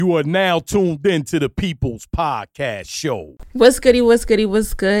You are now tuned in to the People's Podcast Show. What's goody, what's goody,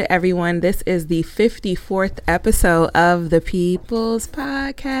 what's good, everyone? This is the 54th episode of the People's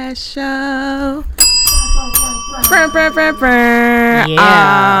Podcast Show.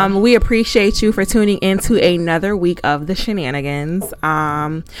 Yeah. We appreciate you for tuning into another week of the shenanigans.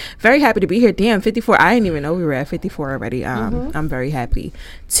 Very happy to be here. Damn, 54. I didn't even know we were at 54 already. I'm very happy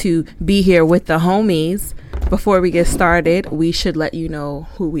to be here with the homies. Before we get started, we should let you know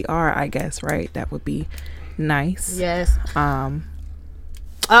who we are, I guess, right? That would be nice. Yes. I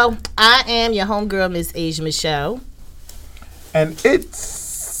am your homegirl, Miss Asia Michelle. And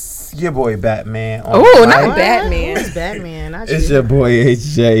it's your boy Batman. Oh, not Batman. It's Batman. It's your boy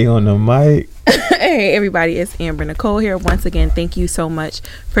HJ on the mic. Hey, everybody. It's Amber Nicole here. Once again, thank you so much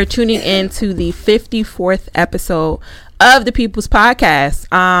for tuning in to the 54th episode of the People's Podcast.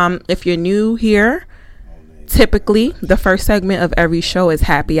 If you're new here, typically, the first segment of every show is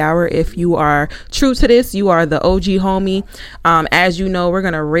happy hour. If you are true to this, you are the OG homie. As you know, we're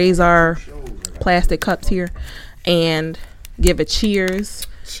going to raise our plastic cups here and give a cheers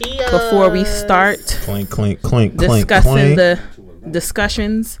before we start clink, clink, clink, discussing clink. the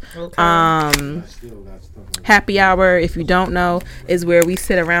discussions. Okay. Happy hour, if you don't know, is where we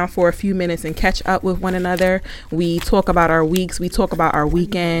sit around for a few minutes and catch up with one another. We talk about our weeks. We talk about our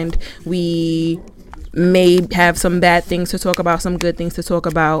weekend. We may have some bad things to talk about, some good things to talk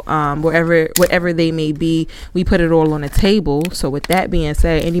about, whatever they may be. We put it all on the table. So with that being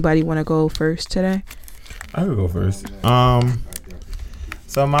said, anybody want to go first today? I could go first.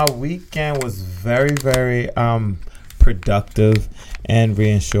 So my weekend was very, very productive and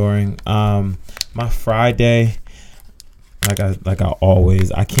reassuring. My Friday, like I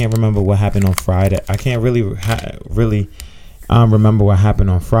always, I can't remember what happened on Friday. I can't really remember what happened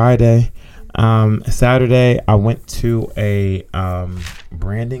on Friday. Saturday, I went to a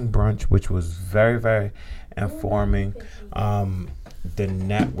branding brunch, which was very, very informing. The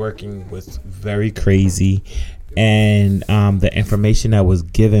networking was very crazy, and the information that was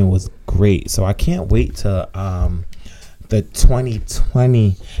given was great. So I can't wait to the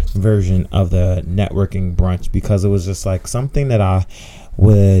 2020 version of the networking brunch, because it was just like something that I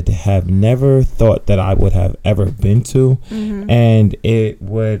would have never thought that I would have ever been to. And it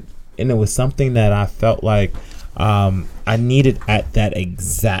was something that I felt like I needed at that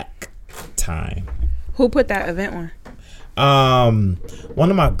exact time. Who put that event on? One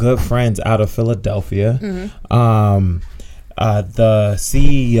of my good friends out of Philadelphia. The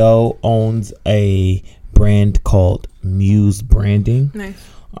CEO owns a brand called Muse Branding. Nice.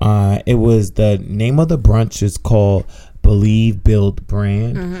 It was, the name of the brunch is called Believe, Build,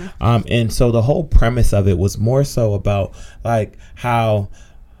 Brand. And so the whole premise of it was more so about like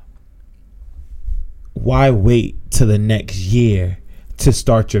why wait to the next year to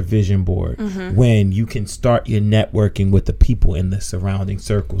start your vision board when you can start your networking with the people in the surrounding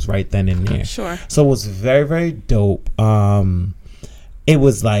circles right then and there. Sure. So it was very, very dope. It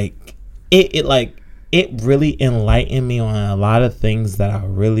was like it really enlightened me on a lot of things that I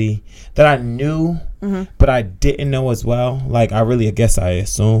knew, but I didn't know as well. Like I guess I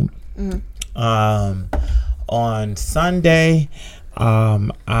assumed. On Sunday,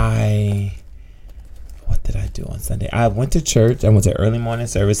 what did I do on Sunday? I went to church. I went to early morning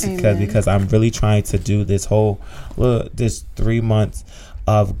service because I'm really trying to do this 3 months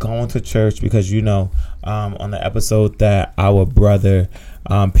of going to church, because on the episode that our brother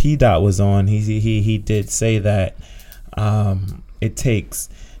P Dot was on, he did say that it takes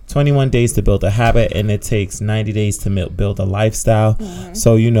 21 days to build a habit and it takes 90 days to build a lifestyle.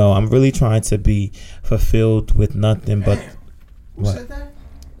 So I'm really trying to be fulfilled with nothing but Who said that?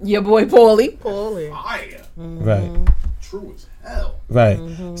 your boy Paulie. Fire. Right. True as hell. Right.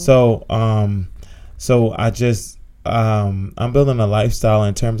 So I just I'm building a lifestyle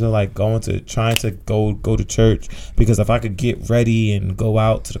in terms of like trying to go to church, because if I could get ready and go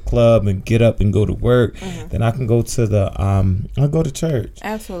out to the club and get up and go to work, then I can go to I'll go to church.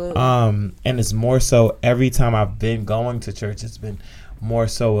 Absolutely. And it's more so every time I've been going to church, it's been more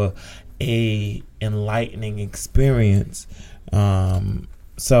so a enlightening experience.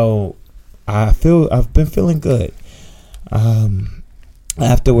 So I've been feeling good.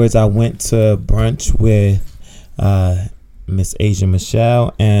 Afterwards, I went to brunch with Miss Asia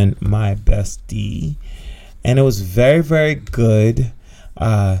Michelle and my bestie, and it was very, very good.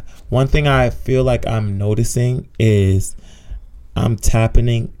 One thing I feel like I'm noticing is I'm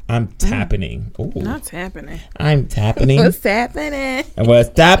tapping. Ooh. Not happening. I'm tapping. What's happening?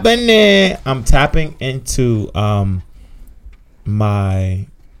 What's happening? I'm tapping into my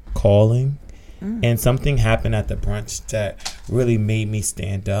calling And something happened at the brunch that really made me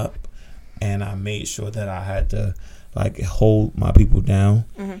stand up, and I made sure that I had to like hold my people down.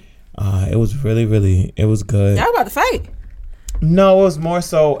 It was really it was good. Y'all about to fight? No, it was more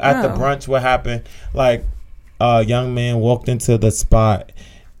so at the Oh. brunch. What happened? Like a young man walked into the spot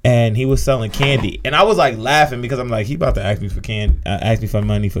and he was selling candy, and I was like laughing because I'm like, he about to ask me for ask me for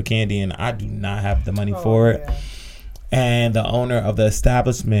money for candy, and I do not have the money for it. And the owner of the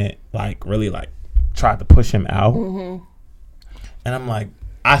establishment like really like tried to push him out, and I'm like,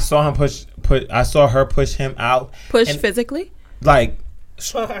 I saw her push him out. Push and, physically? like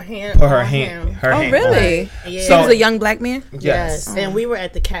Put her hand. put her on hand. him. Her Oh, hand really? Yeah. He So- was a young black man? Yes. And we were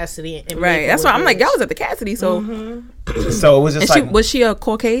at the Cassidy. In Right. That's why I'm like, Maplewood y'all was at the Cassidy, so. So it was And just like was she a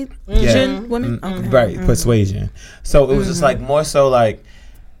Caucasian woman? Okay. right persuasion. So it was just like more so like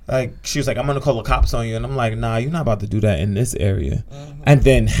she was like, I'm gonna call the cops on you, and I'm like, nah, you're not about to do that in this area, and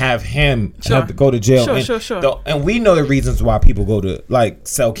then have him have to go to jail. Sure. And we know the reasons why people go to like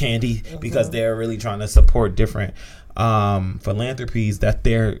sell candy because they're really trying to support different philanthropies that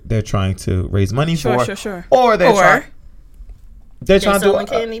they're trying to raise money for. Sure. Or they're trying to selling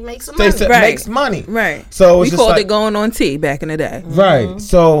do candy makes some they money. said Right. makes money. Right. So We it's just called like, it going on tea back in the day. right.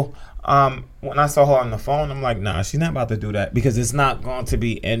 So when I saw her on the phone, I'm like, nah, she's not about to do that because it's not going to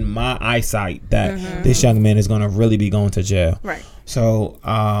be in my eyesight that this young man is going to really be going to jail. Right. So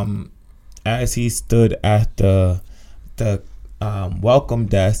as he stood at the welcome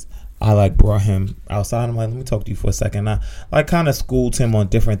desk, I like brought him outside. I'm like, let me talk to you for a second. I like kind of schooled him on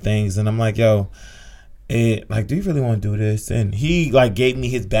different things, and I'm like, yo, do you really want to do this? And he like gave me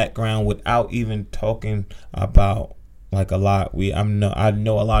his background without even talking about like a lot. I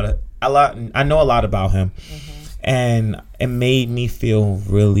know a lot about him, and it made me feel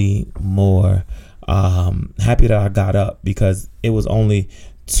really more happy that I got up because it was only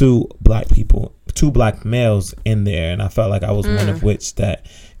two black males in there, and I felt like I was one of which that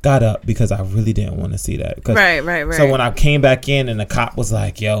got up because I really didn't want to see that. Right. So when I came back in and the cop was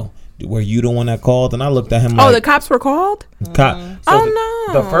like, yo, were you the one that called? And I looked at him like, Oh, the cops were called? cop. So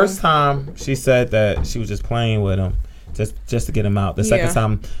no. The first time she said that she was just playing with him just to get him out. The second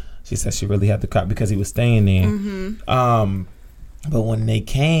time she said she really had the cop because he was staying there. But when they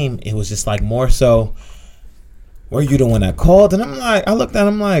came, it was just like more so, were you the one that called? And I'm like, I looked at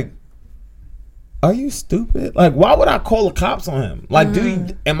him like, are you stupid? Like, why would I call the cops on him? Like,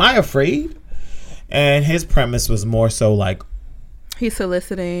 am I afraid? And his premise was more so like, He's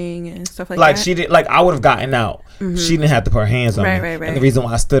soliciting and stuff like like that. she did, like I would have gotten out. She didn't have to put her hands on me. Right. And the reason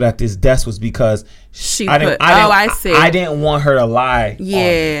why I stood at this desk was because I see. I didn't want her to lie.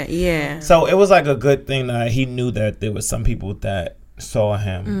 Yeah. So it was like a good thing that he knew that there was some people that saw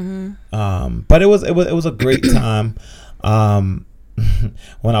him. But it was a great time.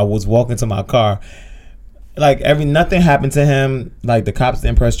 When I was walking to my car, like nothing happened to him. Like the cops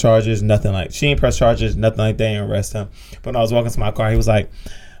didn't press charges, nothing like she didn't press charges, nothing like they didn't arrest him. But when I was walking to my car, he was like,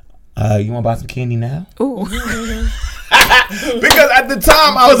 you want to buy some candy now? Ooh. Because at the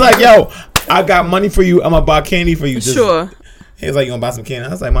time I was like, yo, I got money for you. I'm gonna buy candy for you. Sure. He was like, you want to buy some candy? I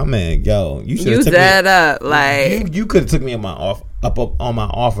was like, my man, yo, you should Use have that up. Like, you could have took me on my on my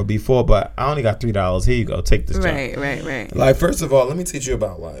offer before, but I only got $3. Here you go, take this. right. Like, first of all, let me teach you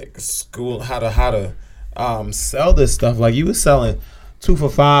about like school, how to sell this stuff. Like you was selling 2 for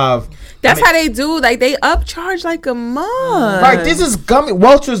 $5. That's how they do. Like they upcharge like a month. Right, this is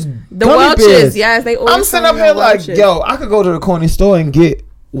Welch's The gummy Welch's, bears. yes, they always I'm sitting up selling here the like, Welch's. yo, I could go to the corner store and get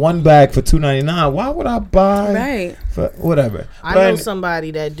one bag for $2.99. Why would I buy Right. for whatever? I know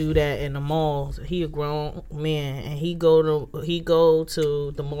somebody that do that in the malls. He a grown man, and he go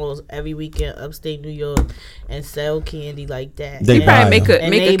to the malls every weekend, upstate New York, and sell candy like that. They He probably buy make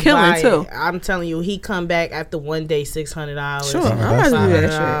them. a killing buy too. it. I'm telling you, he come back after one day $600. Sure, I'm about to do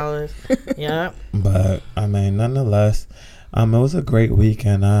that $500. Yeah. But I mean, nonetheless, it was a great week,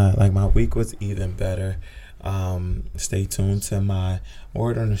 and like my week was even better. Stay tuned to my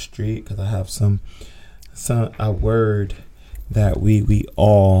word on the street because I have a word that we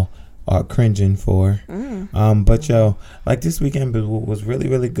all are cringing for. But yo, like this weekend was really,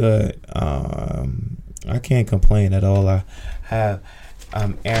 really good. I can't complain at all. I have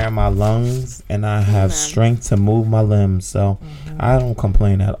air in my lungs and I have strength to move my limbs, so I don't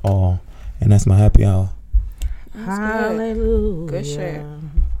complain at all. And that's my happy hour. Hallelujah. Good shit.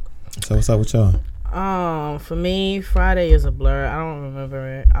 So what's up with y'all? For me, Friday is a blur. I don't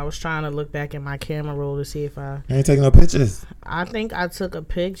remember it. I was trying to look back at my camera roll to see if You ain't taking no pictures. I think I took a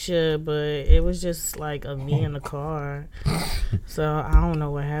picture, but it was just like of me in the car. So I don't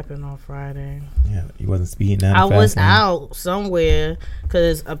know what happened on Friday. Yeah, you wasn't speeding down. I was out somewhere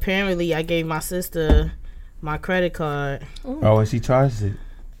because apparently I gave my sister my credit card. Oh, and she charged it.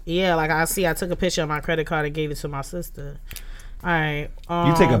 Yeah, like I took a picture of my credit card and gave it to my sister. All right.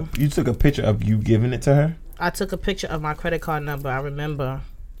 You took a picture of you giving it to her? I took a picture of my credit card number, I remember.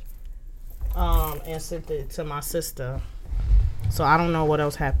 And sent it to my sister. So I don't know what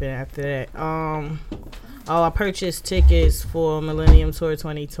else happened after that. I purchased tickets for Millennium Tour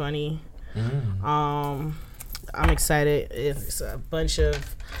 2020. I'm excited. It's a bunch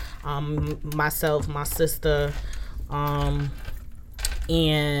of myself, my sister,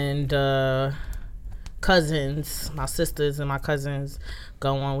 and cousins, my sisters and my cousins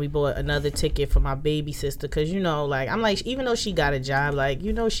go on. We bought another ticket for my baby sister because, like, I'm like, even though she got a job, like,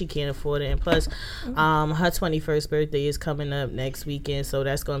 she can't afford it. And plus, her 21st birthday is coming up next weekend, so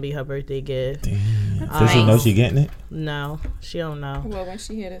that's going to be her birthday gift. So she knows she getting it? No, she don't know. Well, when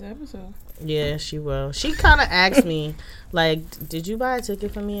she hear this episode. Yeah, she will. She kind of asked me, like, did you buy a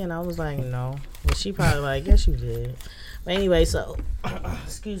ticket for me? And I was like, no. Well, she probably like, yes, you did. But anyway, so,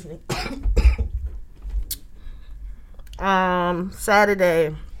 excuse me.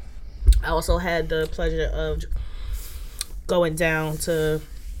 Saturday, I also had the pleasure of going down to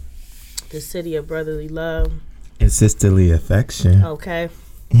the city of brotherly love and sisterly affection. Okay.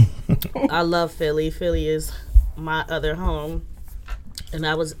 I love Philly. Philly is my other home, and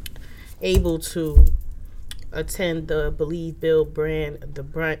I was able to attend the Believe Build brand, the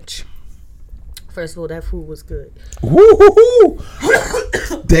brunch. First of all, that food was good.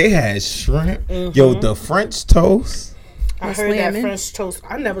 Woo-hoo-hoo. They had shrimp. Yo, the French toast. I heard that French toast.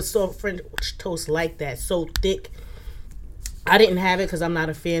 I never saw French toast like that, so thick. I didn't have it because I'm not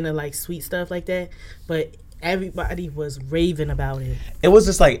a fan of like sweet stuff like that, but everybody was raving about it. It was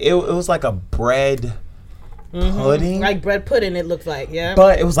just like it was like a bread pudding, like bread pudding. It looked like, yeah,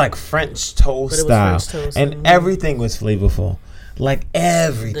 but it was like French toast style, French toast. And everything was flavorful. Like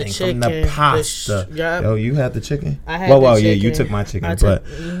everything, the chicken, from the pasta. Yep. Yo, you had the chicken? I had the chicken. Yeah, you took my chicken, but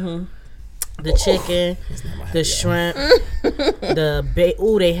the chicken, the shrimp,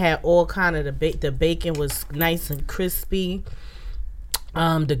 they had all kind of the bacon was nice and crispy.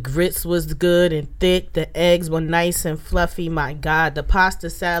 The grits was good and thick. The eggs were nice and fluffy. My God, the pasta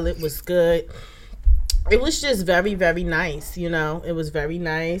salad was good. It was just very, very nice. It was very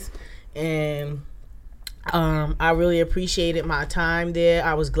nice, and I really appreciated my time there.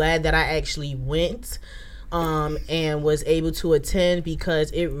 I was glad that I actually went. And was able to attend because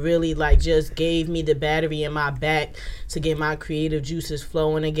it really like just gave me the battery in my back to get my creative juices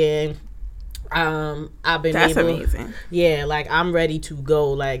flowing again. That's amazing. Yeah, like I'm ready to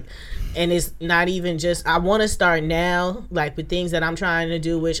go. Like, and it's not even just I want to start now, like with things that I'm trying to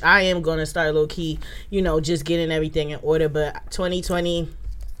do, which I am gonna start low key. Just getting everything in order. But 2020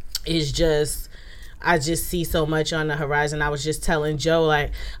 is just. I just see so much on the horizon. I was just telling Joe,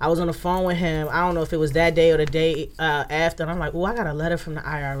 like, I was on the phone with him. I don't know if it was that day or the day after. And I'm like, I got a letter from the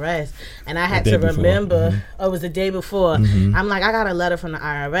IRS. And I had to remember, it was the day before. I'm like, I got a letter from the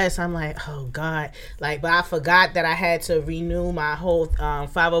IRS. I'm like, oh, God. Like, but I forgot that I had to renew my whole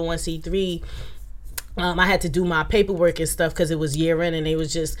 501c3. I had to do my paperwork and stuff because it was year end, and they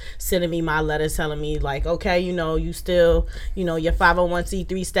was just sending me my letters telling me, like, okay, you still, your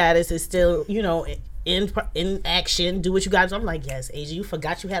 501c3 status is still, in action. Do what you guys do. I'm like, yes, Asia, you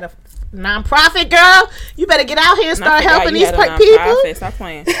forgot you had a nonprofit, girl. You better get out here and start helping these people. Stop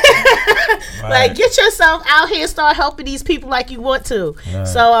playing. Like, get yourself out here and start helping these people like you want to. Right.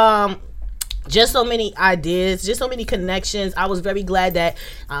 So, just so many ideas, just so many connections. I was very glad that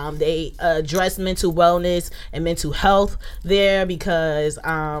they addressed mental wellness and mental health there because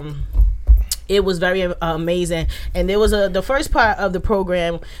it was very amazing. And there was the first part of the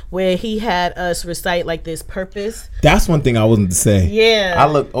program where he had us recite like this purpose. That's one thing I wasn't to say. Yeah. I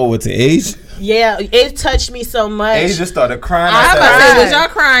looked over to Age. Yeah, it touched me so much. Age just started crying. Was y'all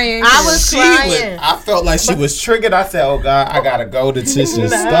crying? I was crying. I felt like she was triggered. I said, oh, God, I got to go to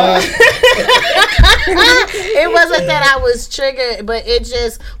Tisha's stuff. It wasn't that I was triggered, but it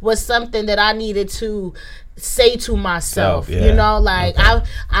just was something that I needed to say to myself, I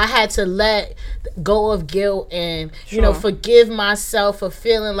had to let go of guilt and forgive myself for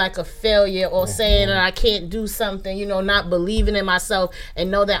feeling like a failure or saying that I can't do something, not believing in myself and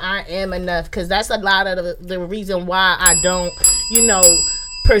know that I am enough, because that's a lot of the reason why I don't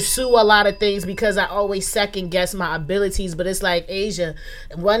pursue a lot of things because I always second guess my abilities. But it's like, Asia,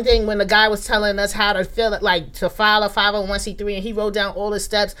 one thing when the guy was telling us how to feel it, like to file a 501c3, and he wrote down all the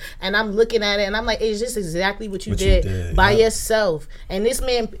steps, and I'm looking at it and I'm like, Asia, this is exactly what you did by yourself. And this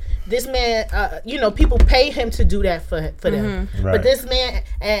man, you know, people pay him to do that for them. Right. But this man,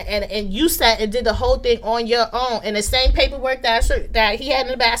 and you sat and did the whole thing on your own, and the same paperwork that he had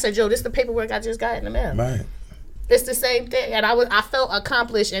in the back. I said, Joe, this is the paperwork I just got in the mail. Right. It's the same thing, and I felt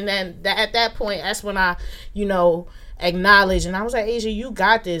accomplished. And then at that point, that's when I, you know, acknowledged, and I was like, Asia, you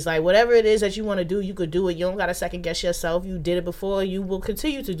got this. Like, whatever it is that you want to do, you could do it. You don't got to second guess yourself. You did it before. You will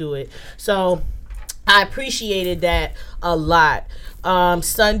continue to do it. So I appreciated that a lot.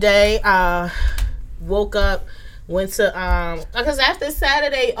 Sunday, woke up. Went to because after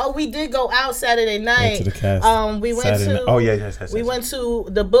Saturday, we did go out Saturday night. Went to the cast. We went Saturday to yes. We went to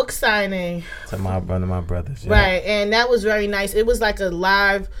the book signing. To one of my brothers. Yeah. Right, and that was very nice. It was like a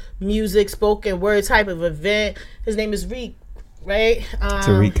live music, spoken word type of event. His name is Reek, right?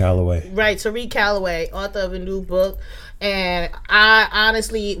 Tariq Calloway. Right, Tariq Calloway, author of a new book. And I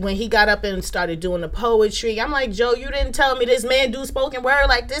honestly, when he got up and started doing the poetry, I'm like, Joe, you didn't tell me this man do spoken word.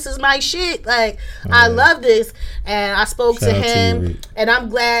 Like, this is my shit. Like, I love this. And I spoke to him, and I'm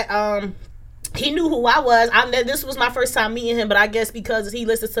glad he knew who I was. This was my first time meeting him, but I guess because he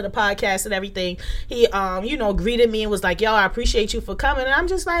listens to the podcast and everything, he, you know, greeted me and was like, yo, I appreciate you for coming. And I'm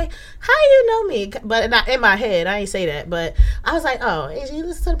just like, how you know me? But not in my head, I ain't say that. But I was like, oh, you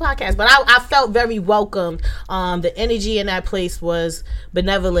listen to the podcast. But I felt very welcomed. The energy in that place was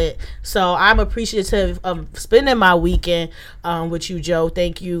benevolent. So I'm appreciative of spending my weekend with you, Joe.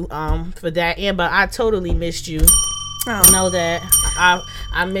 Thank you for that. Amber, I totally missed you. Know that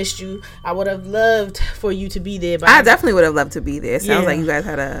I missed you. I would have loved for you to be there. But I definitely would have loved to be there. It sounds like you guys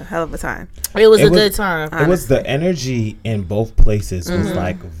had a hell of a time. It was a good time. It was the energy in both places was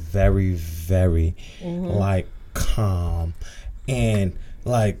like very, very like calm, and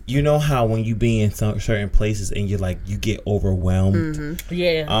like, you know how when you be in some certain places and you're like, you get overwhelmed.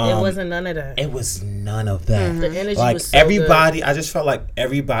 Yeah, it wasn't none of that. It was none of that. The energy like was so everybody, good. I just felt like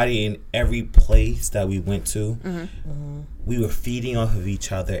everybody in every place that we went to, we were feeding off of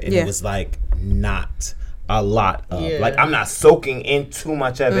each other, and it was like not a lot of like, I'm not soaking in too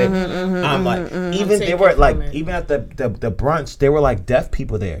much of it. I'm like, even they were like, even at the brunch, there were like deaf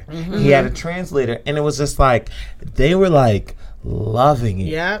people there. He had a translator, and it was just like, they were like loving it.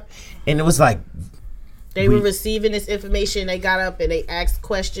 Yeah. And it was like, they were receiving this information. They got up and they asked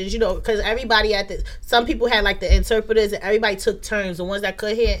questions, you know, because everybody some people had like the interpreters, and everybody took turns. The ones that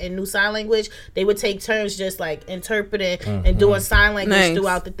could hear and knew sign language, they would take turns just like interpreting and doing sign language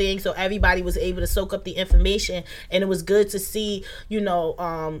throughout the thing. So everybody was able to soak up the information, and it was good to see, you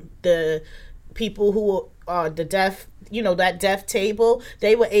know, the people who are the deaf, you know, that deaf table,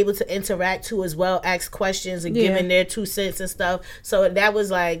 they were able to interact too as well, ask questions and giving their 2 cents and stuff. So that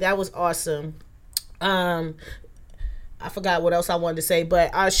was awesome. I forgot what else I wanted to say,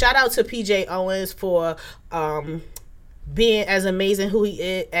 but shout out to PJ Owens for being as amazing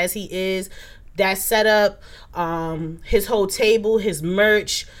as he is. That setup, his whole table, his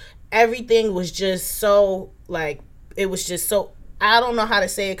merch, everything was just so like, it was just so, I don't know how to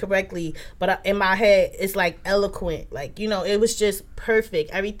say it correctly, but in my head, it's like eloquent. Like, you know, it was just perfect.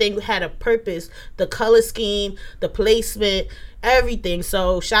 Everything had a purpose. The color scheme, the placement, everything.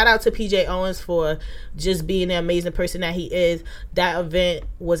 So shout out to PJ Owens for just being the amazing person that he is. That event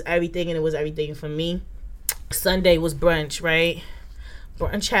was everything, and it was everything for me. Sunday was brunch, right?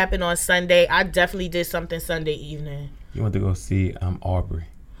 Brunch happened on Sunday. I definitely did something Sunday evening. you went to go see Aubrey.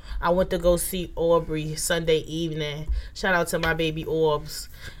 I went to go see Aubrey Sunday evening. Shout out to my baby Orbs.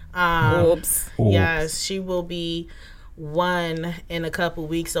 Yes, she will be 1 in a couple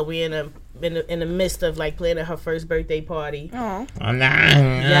weeks. So we're in the midst of like planning her first birthday party. Oh,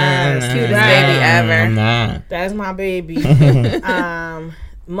 Yes, cutest baby ever. That's my baby.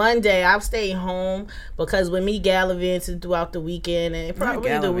 Monday, I'll stay home because with me gallivanting throughout the weekend and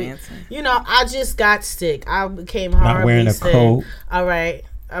probably the week, you know, I just got sick. I became horribly Not wearing a sick. coat. All right.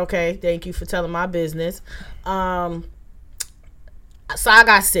 Okay, thank you for telling my business. So I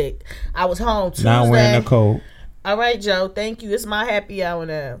got sick. I was home Tuesday. Not wearing a coat. All right, Joe. Thank you. It's my happy hour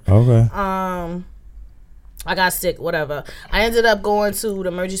now. Okay. I got sick, whatever. I ended up going to the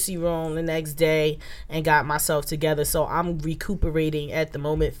emergency room the next day and got myself together. So I'm recuperating at the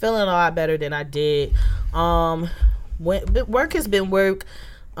moment, feeling a lot better than I did. Work has been work.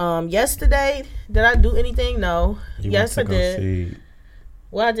 Yesterday, did I do anything? No. Yes, I did.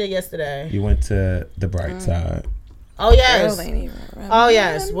 What I did yesterday? You went to the Bright Side. Oh yes. Girl ain't even remember. Oh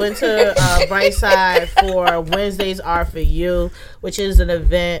yes, went to Brightside for Wednesdays Are For You, which is an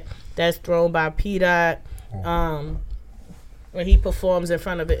event that's thrown by P. Dot, where he performs in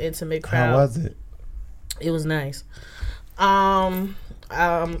front of an intimate crowd. How was it? It was nice. I mean,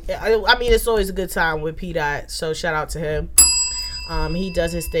 it's always a good time with P. Dot, so shout out to him. He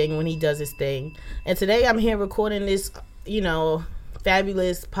does his thing when he does his thing. And today I'm here recording this,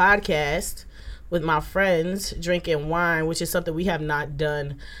 fabulous podcast with my friends, drinking wine, which is something we have not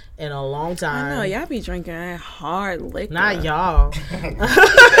done in a long time. I know, y'all be drinking that hard liquor. Not y'all.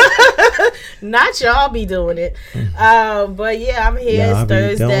 Not y'all be doing it. But yeah, I'm here. Y'all It's be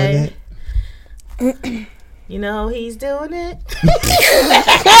Thursday. doing it? You know he's doing it.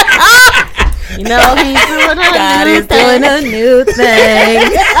 You know he's doing God a new is doing thing. a new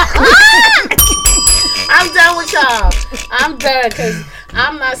thing. I'm done with y'all. I'm done because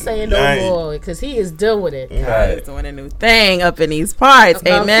I'm not saying no Right. more because he is doing it. God is doing a new thing up in these parts.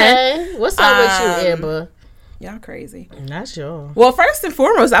 Amen. Okay. What's up with you, Amber? Y'all crazy. Not sure. Well, first and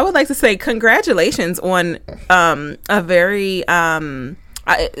foremost, I would like to say congratulations on a very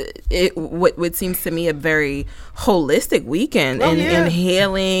what seems to me a very holistic weekend and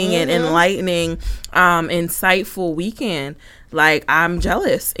healing and enlightening, insightful weekend. Like, I'm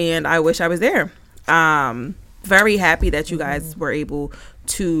jealous and I wish I was there. Very happy that you guys were able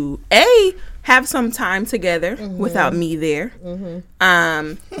to have some time together without me there. B, no,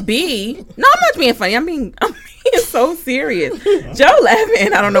 I'm not being funny. I'm being so serious. Joe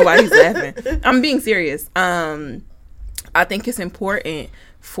laughing. I don't know why he's laughing. I'm being serious. I think it's important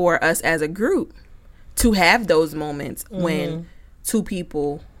for us as a group to have those moments when two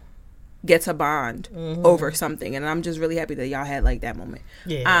people get to bond over something, and I'm just really happy that y'all had like that moment.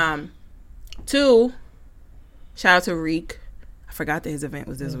 Yeah. Two, shout out to Reek. I forgot that his event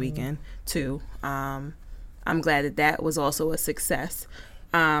was this weekend too. I'm glad that was also a success.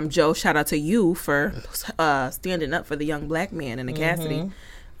 Joe, shout out to you for standing up for the young black man in the Cassidy,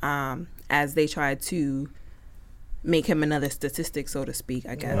 as they tried to make him another statistic, so to speak,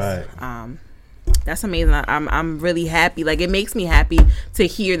 I guess. Right. That's amazing. I'm really happy. Like, it makes me happy to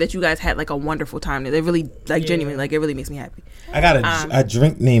hear that you guys had like a wonderful time. It really, like, genuinely, like, it really makes me happy. I got a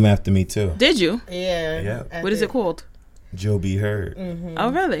drink name after me too. Did you? Yeah. Yeah. What is it called? Joe B. Heard.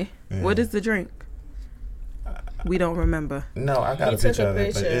 Oh, really? What is the drink? We don't remember. No, I got He a took picture a of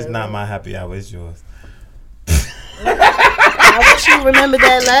it, but picture. it's not my happy hour. It's yours. I wish you remembered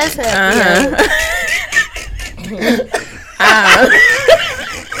that last happy hour.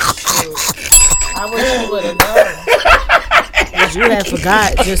 I wish you would have known. Because you had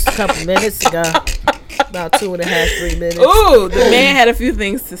forgot just a couple minutes ago. About 2.5, 3 minutes. Ooh, the man had a few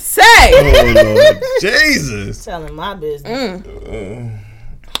things to say. Oh Lord, Jesus! Telling my business.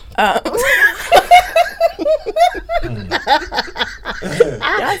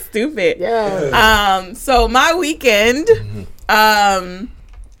 That's stupid. Yeah. So my weekend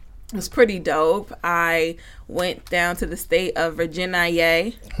was pretty dope. I went down to the state of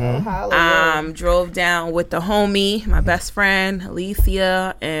Virginia. Drove down with the homie, my best friend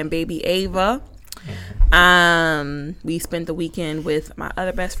Alicia, and baby Ava. We spent the weekend with my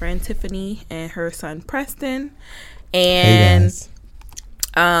other best friend Tiffany and her son Preston, and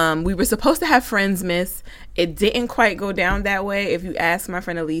we were supposed to have Friendsmas. It didn't quite go down that way. If you ask my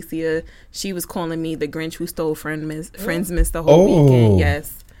friend Alicia, she was calling me the Grinch who stole Friendsmas the whole weekend.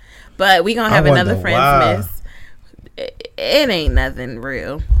 Yes, but we gonna have another Friendsmas. It ain't nothing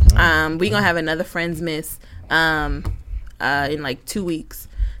real. We gonna have another Friendsmas in like 2 weeks.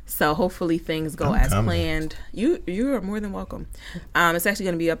 So hopefully things go as planned. You are more than welcome. It's actually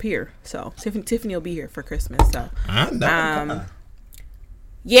gonna be up here. So Tiffany will be here for Christmas. So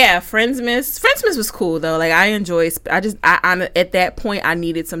yeah, Friendsmas was cool though. Like, I enjoyed. I at that point I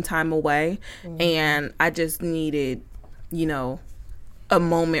needed some time away, and I just needed, a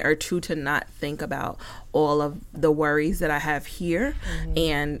moment or two to not think about all of the worries that I have here,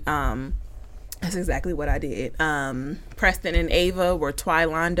 and that's exactly what I did. Preston and Ava were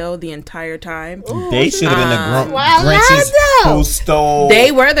Twilando the entire time. They should have been the Grinches who stole.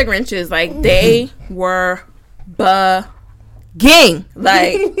 They were the Grinches. Like, they were bugging.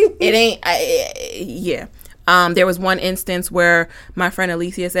 Like, it ain't. Yeah. There was one instance where my friend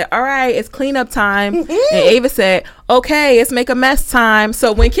Alicia said, "All right, it's cleanup time," and Ava said, "Okay, it's make a mess time."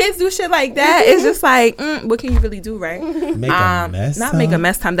 So when kids do shit like that, it's just like, what can you really do, right? Make a mess. Not make a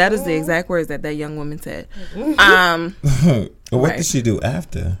mess time. That is the exact words that young woman said. What did she do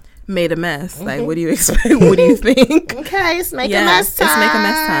after? Made a mess. Like, what do you expect? What do you think? Okay, it's make a mess time. It's make a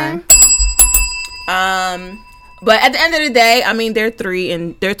mess time. But at the end of the day, I mean, they're 3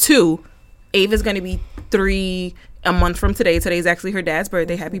 and they're 2. Ava's gonna be 3 a month from today. Today's actually her dad's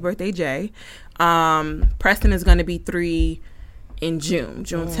birthday. Happy birthday, Jay. Preston is going to be 3 in June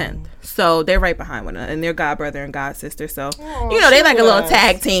 10th. So they're right behind one another, and they're god brother and god sister. So, they like a little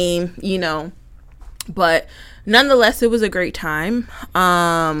tag team, But nonetheless, it was a great time.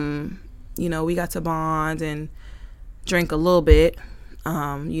 We got to bond and drink a little bit.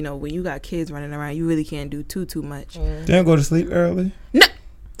 When you got kids running around, you really can't do too much. Didn't go to sleep early? No.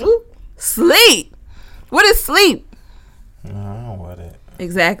 Sleep. What is sleep? No, I don't want it.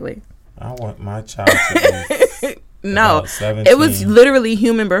 Exactly. I want my child to be no. 17. It was literally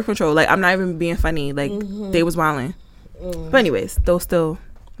human birth control. Like, I'm not even being funny. Like, they was wilding. But anyways, those still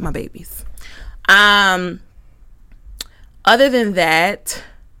my babies. Other than that,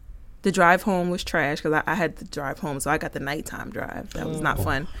 the drive home was trash because I had to drive home, so I got the nighttime drive. That was not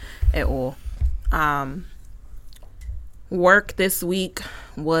fun at all. Work this week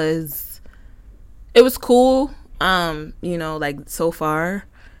was cool. So far,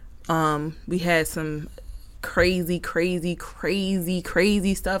 we had some crazy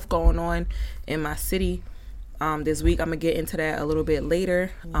stuff going on in my city this week. I'm gonna get into that a little bit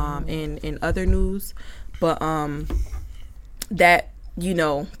later in other news, but that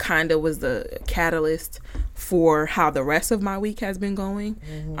kind of was the catalyst for how the rest of my week has been going.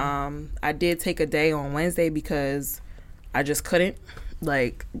 I did take a day on Wednesday because I just couldn't,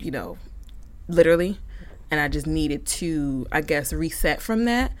 literally, and I just needed to, I guess, reset from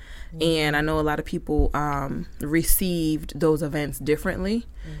that. And I know a lot of people received those events differently.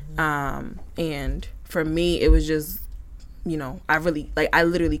 And for me, it was just, I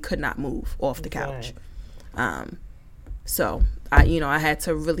literally could not move off the couch. So I had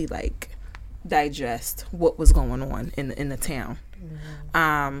to really digest what was going on in the town.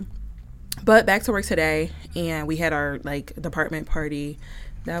 But back to work today, and we had our department party.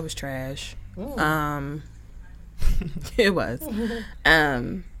 That was trash. It was.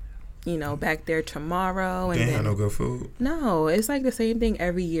 Back there tomorrow, and Didn't then have no good food. no, it's like the same thing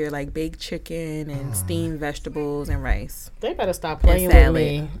every year, like baked chicken and steamed vegetables and rice They better stop playing with salad.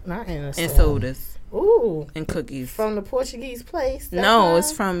 me. Not in a and store. sodas Ooh, and cookies. from the Portuguese place. that No, time?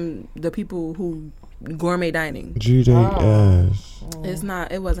 it's from the people who gourmet dining. GDS. It's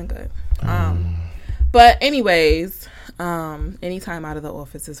not. It wasn't good. But anyways, any time out of the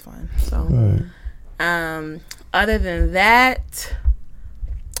office is fun. So, other than that,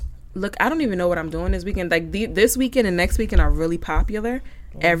 look, I don't even know what I'm doing this weekend. This weekend and next weekend are really popular.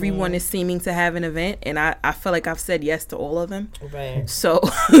 Everyone is seeming to have an event, and I feel like I've said yes to all of them. Right. So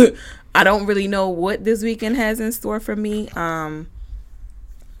I don't really know what this weekend has in store for me.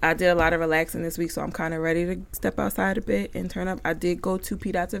 I did a lot of relaxing this week, so I'm kind of ready to step outside a bit and turn up. I did go to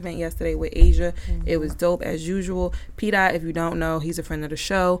P. Dot's event yesterday with Asia. It was dope as usual. P. Dot, if you don't know, he's a friend of the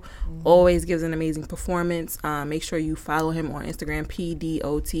show. Always gives an amazing performance. Make sure you follow him on Instagram,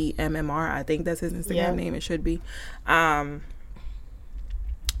 PDOTMMR. I think that's his Instagram name. It should be. But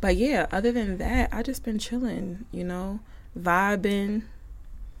yeah, other than that, I just been chilling, vibing,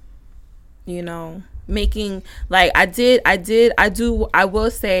 making I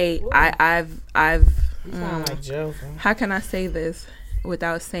will say I've You sound like Joe. how can I say this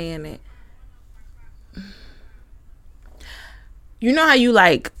without saying it? You know how you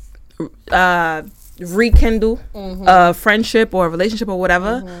rekindle a friendship or a relationship or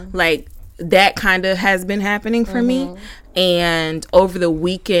whatever? That kind of has been happening for me. And over the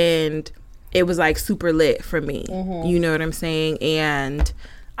weekend, it was super lit for me. You know what I'm saying? And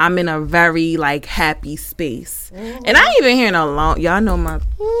I'm in a very happy space. And I ain't even hearing a long. Y'all know my.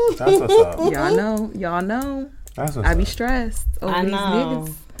 That's what's up. Y'all know. That's what's I be up. stressed over I these know.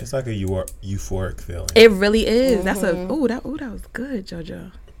 niggas. It's like a euphoric feeling. It really is. That's that was good,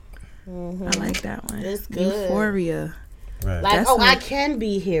 JoJo. I like that one. It's good. Euphoria. Right. Like, That's I can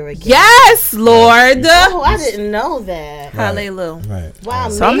be here again. Yes, Lord. Oh, I didn't know that. Hallelujah. Right. Wow,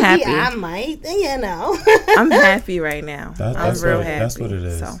 So I'm maybe happy. I might, I'm happy right now. I'm real happy. That's what it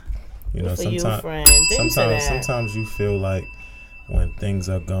is. So. For you, sometimes, friend. Think to that. sometimes you feel like when things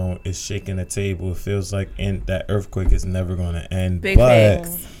are going, it's shaking the table. It feels like that earthquake is never going to end. Big but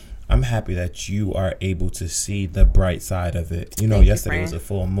facts. I'm happy that you are able to see the bright side of it. Thank yesterday you, was a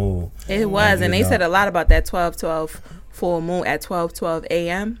full moon. It was, and they said a lot about that 12/12 full moon at 12:12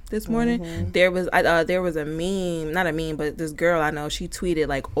 a.m. this morning. There was a meme, not a meme, but this girl I know, she tweeted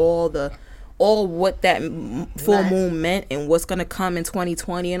all what that full moon meant and what's gonna come in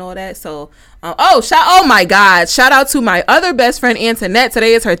 2020 and all that. So, oh my God! Shout out to my other best friend Antoinette.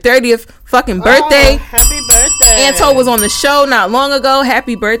 Today is her 30th fucking birthday. Oh, happy birthday! Anto was on the show not long ago.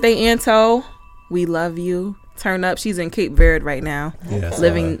 Happy birthday, Anto! We love you. Turn up. She's in Cape Verde right now, Yes,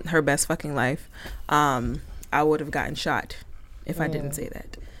 living her best fucking life. I would have gotten shot if I didn't say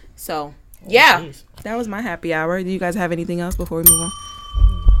that. So, yeah, that was my happy hour. Do you guys have anything else before we move on?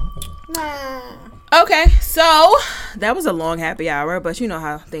 Nah. Okay, so that was a long happy hour, but you know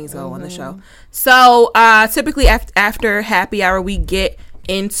how things go on the show. So, typically after happy hour, we get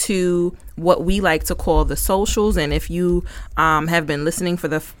into what we like to call the socials, and if you have been listening for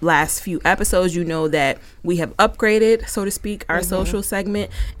the last few episodes, you know that we have upgraded, so to speak, our social segment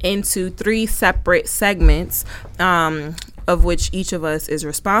into 3 separate segments, of which each of us is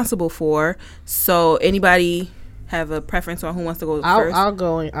responsible for. So anybody have a preference on who wants to go first? I'll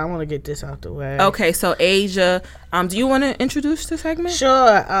go. I want to get this out the way. Okay, so Asia, do you want to introduce the segment?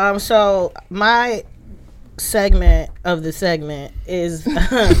 Sure. So my segment of the segment is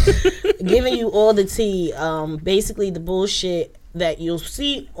giving you all the tea, basically the bullshit that you'll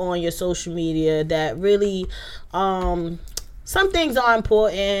see on your social media that really some things are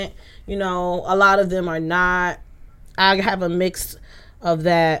important, you know, a lot of them are not. I have a mix of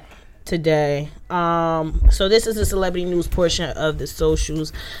that today. So this is the celebrity news portion of the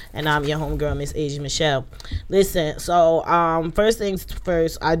socials, and I'm your homegirl, Miss Asia Michelle. Listen, so first things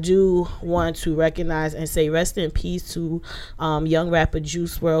first, I do want to recognize and say rest in peace to young rapper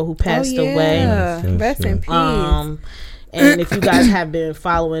Juice WRLD, who passed away. Rest in peace. And if you guys have been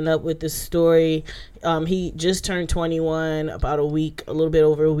following up with the story, he just turned 21 about a little bit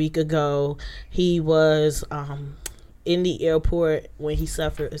over a week ago. He was in the airport when he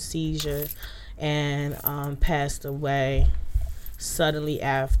suffered a seizure and passed away suddenly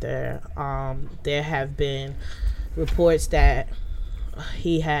after. There have been reports that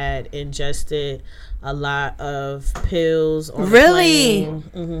he had ingested a lot of pills on the plane.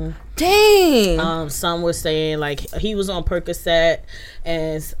 Mm-hmm. Dang. Some were saying like he was on Percocet,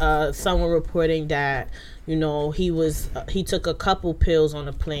 and some were reporting that, you know, he took a couple pills on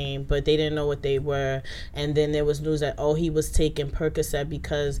the plane, but they didn't know what they were. And then there was news that he was taking Percocet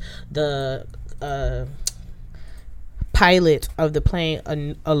because the pilot of the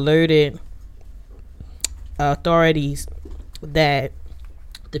plane alerted authorities that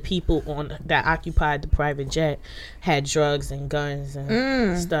the people that occupied the private jet had drugs and guns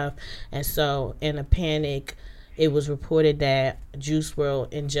and stuff. And so in a panic, it was reported that Juice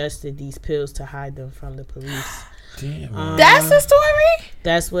WRLD ingested these pills to hide them from the police. Damn, that's the story?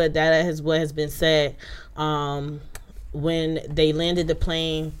 That's what has been said. When they landed the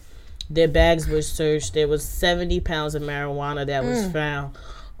plane, their bags were searched. There was 70 pounds of marijuana that was found,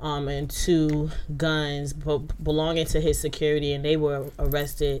 and 2 guns belonging to his security, and they were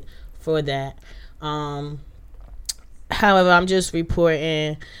arrested for that. However, I'm just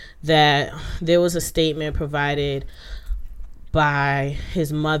reporting that there was a statement provided by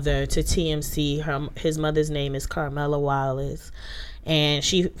his mother to TMZ. His mother's name is Carmela Wallace, and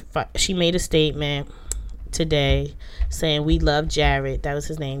she made a statement today saying, "We love Jared," that was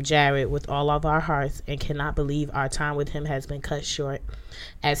his name, Jared, "with all of our hearts and cannot believe our time with him has been cut short.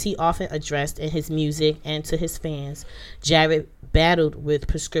 As he often addressed in his music and to his fans, Jared battled with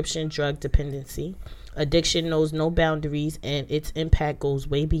prescription drug dependency. Addiction knows no boundaries, and its impact goes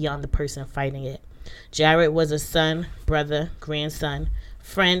way beyond the person fighting it. Jared was a son, brother, grandson,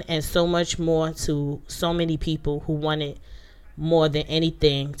 friend, and so much more to so many people who wanted more than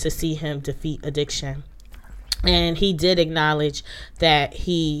anything to see him defeat addiction." And he did acknowledge that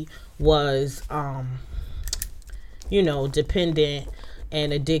he was, dependent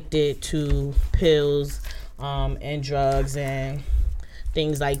and addicted to pills and drugs and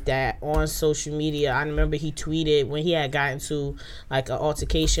things like that on social media. I remember he tweeted when he had gotten to like an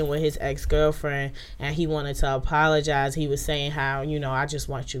altercation with his ex-girlfriend and he wanted to apologize. He was saying how, I just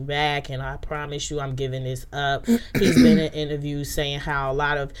want you back and I promise you I'm giving this up. He's been in interviews saying how a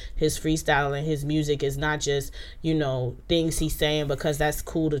lot of his freestyle and his music is not just, things he's saying because that's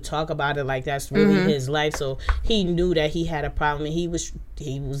cool to talk about it, like that's really his life. So he knew that he had a problem and he was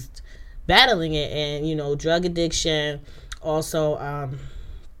battling it, and drug addiction. Also,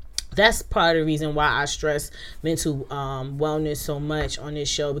 that's part of the reason why I stress mental wellness so much on this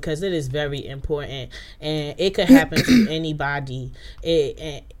show, because it is very important and it could happen to anybody.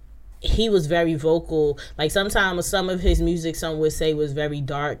 He was very vocal. Like sometimes some of his music, some would say, was very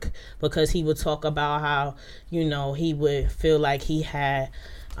dark because he would talk about how, he would feel like he had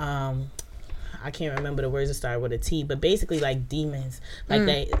I can't remember the words that start with a T, but basically like demons, like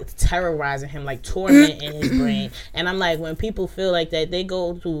they terrorizing him, like torment in his brain. And I'm like, when people feel like that, they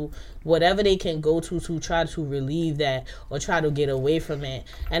go to whatever they can go to try to relieve that or try to get away from it.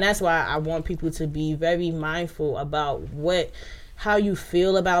 And that's why I want people to be very mindful about how you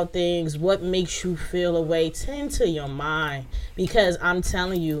feel about things, what makes you feel a way, tend to your mind, because I'm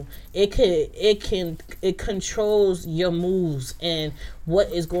telling you, it controls your moves and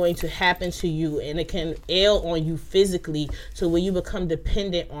what is going to happen to you, and it can ail on you physically to where you become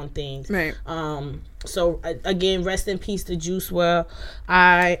dependent on things. Right. So again, rest in peace to Juice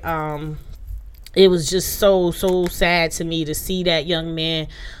WRLD. It was just so sad to me to see that young man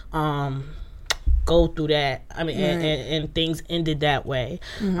go through that. I mean, and things ended that way.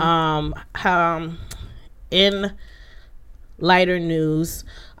 In lighter news,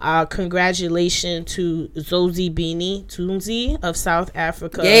 congratulations to Zozibini Tunzi of South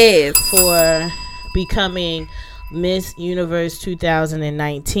Africa for becoming Miss Universe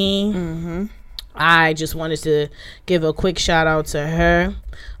 2019. I just wanted to give a quick shout out to her.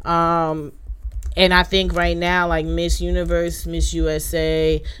 And I think right now, like Miss Universe, Miss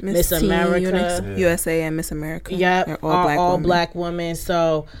USA, Miss America, USA, and Miss America, they're all black women.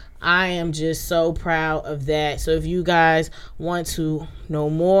 So I am just so proud of that. So if you guys want to know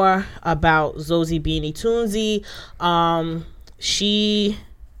more about Zozibini Tunzi,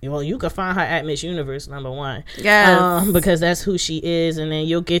 you can find her at Miss Universe #1. Yes. Because that's who she is, and then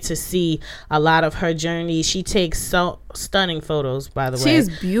you'll get to see a lot of her journey. She takes so stunning photos, by the way. She's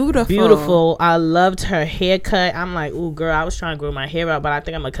beautiful. Beautiful. I loved her haircut. I'm like, ooh, girl, I was trying to grow my hair out, but I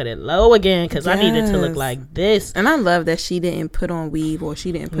think I'm gonna cut it low again because I need it to look like this. And I love that she didn't put on weave, or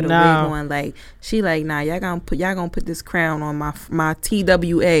she didn't put a wig on. Like, she like, nah, y'all gonna put this crown on my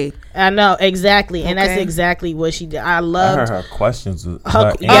TWA. I know, exactly. And that's exactly what she did. I loved her questions.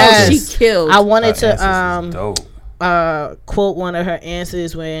 She killed. I wanted to quote one of her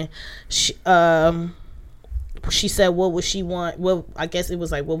answers when she said, what would she want? Well, I guess it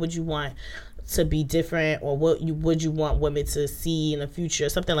was like, what would you want to be different, or would you want women to see in the future,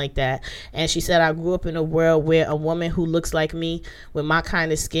 something like that. And she said, I grew up in a world where a woman who looks like me with my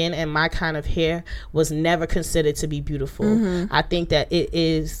kind of skin and my kind of hair was never considered to be beautiful. I think that it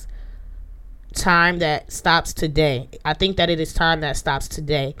is time that stops today.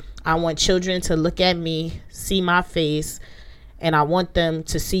 I want children to look at me, see my face, and I want them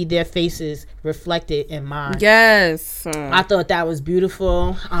to see their faces reflected in mine. Yes. I thought that was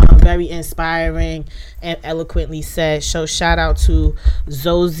beautiful, very inspiring, and eloquently said. So shout out to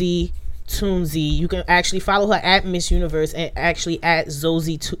Zozie Tunzi. You can actually follow her at Miss Universe and actually at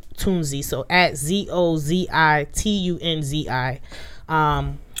Zozie Tunzi. So at ZOZITUNZI.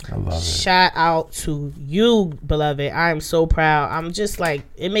 I love it. Shout out to you, beloved. I am so proud. I'm just like,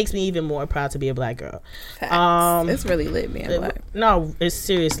 it makes me even more proud to be a black girl. It's really lit being black. No, it's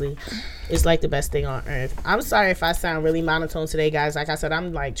seriously, it's like the best thing on earth. I'm sorry if I sound really monotone today, guys. Like I said,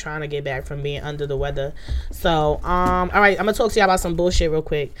 I'm like trying to get back from being under the weather. So, all right, I'm gonna talk to you about some bullshit real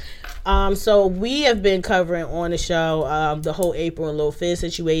quick. So we have been covering on the show the whole April and Lil Fizz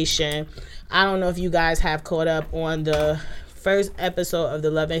situation. I don't know if you guys have caught up on the first episode of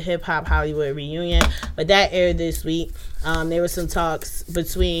the Love and Hip Hop Hollywood reunion, but that aired this week. There were some talks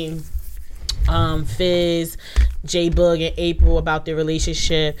between Fizz, J Boog, and April about their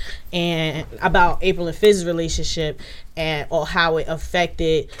relationship, and about April and Fizz's relationship, and or how it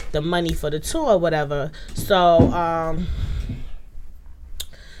affected the money for the tour or whatever. So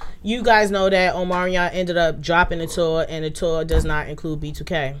you guys know that Omarion ended up dropping the tour, and the tour does not include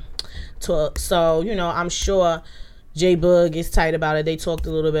B2K tour. So I'm sure J Boog is tight about it. They talked a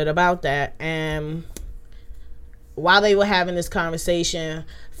little bit about that, and while they were having this conversation,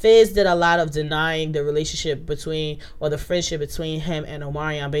 Fizz did a lot of denying the relationship between, or the friendship between him and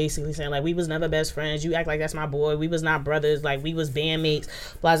Omarion, basically saying like, we was never best friends, you act like that's my boy, we was not brothers, like we was bandmates,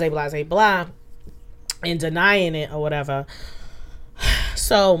 blase blase blah, and denying it or whatever.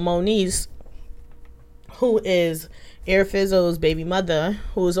 So Moniece, who is Air Fizzo's baby mother,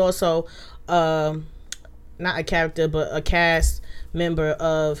 who is also not a character, but a cast member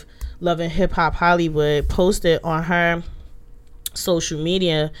of Love and Hip Hop Hollywood, posted on her social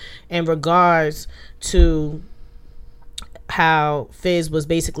media in regards to how Fizz was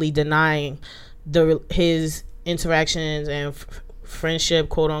basically denying his interactions and friendship,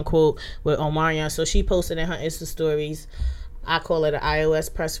 quote unquote, with Omarion. So she posted in her Insta stories, I call it an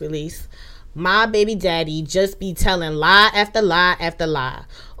iOS press release. My baby daddy just be telling lie after lie after lie.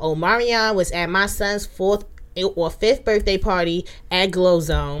 Omarion was at my son's 4th or 5th birthday party at Glow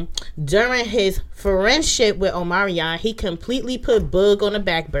Zone. During his friendship with Omarion, he completely put Boog on the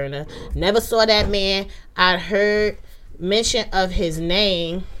back burner. Never saw that man. I heard mention of his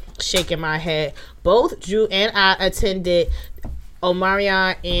name, shaking my head. Both Drew and I attended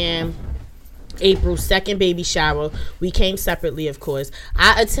Omarion and April's second baby shower. We came separately, of course.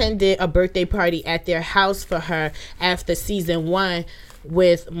 I attended a birthday party at their house for her after season 1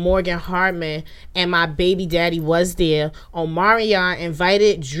 with Morgan Hartman, and my baby daddy was there. Omarion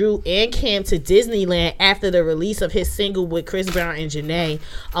invited Drew and Cam to Disneyland after the release of his single with Chris Brown and Janae,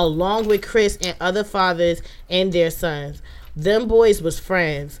 along with Chris and other fathers and their sons. Them boys was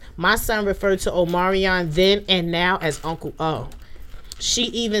friends. My son referred to Omarion then and now as Uncle O. She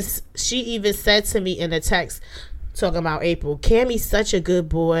even said to me in a text talking about April, Cammy's such a good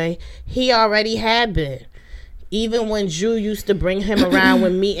boy. He already had been. Even when Drew used to bring him around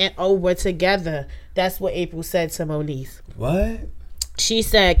when me and O were together. That's what April said to Moniece. What? She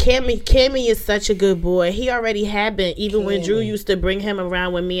said, Cammy is such a good boy. He already had been, even when Drew used to bring him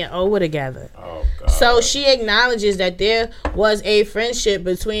around when me and O were together. Oh, God. So she acknowledges that there was a friendship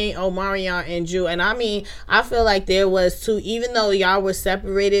between Omarion and Drew. And I mean, I feel like there was too, even though y'all were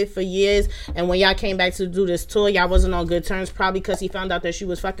separated for years. And when y'all came back to do this tour, y'all wasn't on good terms, probably because he found out that she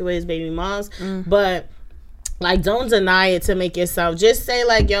was fucking with his baby moms. Mm-hmm. But like, don't deny it to make yourself. Just say,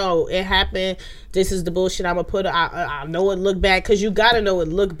 like, yo, it happened. This is the bullshit I'm going to put. I know it looked bad, because you got to know it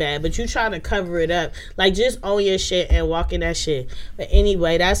looked bad, but you trying to cover it up. Like, just own your shit and walk in that shit. But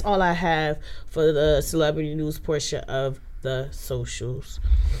anyway, that's all I have for the celebrity news portion of the socials.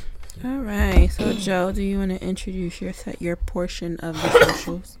 All right. So, Joe, do you want to introduce your portion of the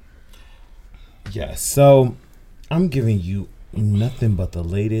socials? Yes. So, I'm giving you nothing but the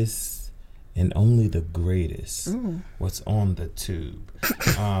latest and only the greatest. Ooh. What's on the tube.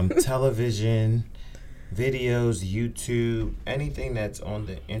 Television, videos, YouTube, anything that's on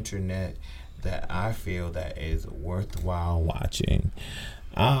the internet that I feel that is worthwhile watching.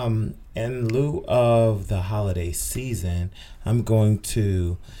 In lieu of the holiday season, I'm going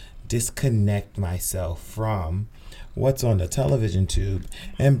to disconnect myself from what's on the television tube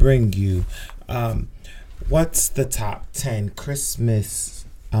and bring you what's the top 10 Christmas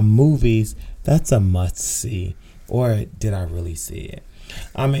movies that's a must see, or did I really see it?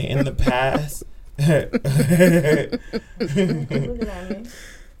 I mean, in the past.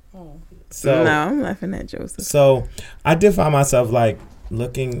 So no, I'm laughing at Joseph. So I did find myself like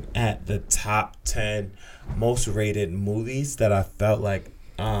looking at the top 10 most rated movies that I felt like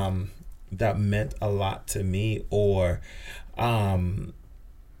that meant a lot to me, or did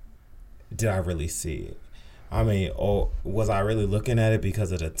I really see it? I mean, or was I really looking at it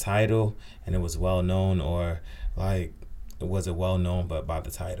because of the title and it was well known, or like was it well known but by the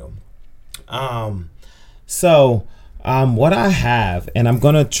title? What I have, and I'm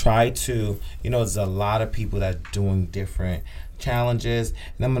gonna try to, there's a lot of people that are doing different challenges,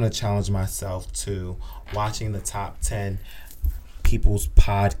 and I'm gonna challenge myself to watching the top 10 people's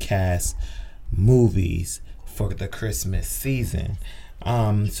podcast movies for the Christmas season.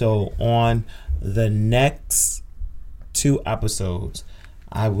 So on the next 2 episodes,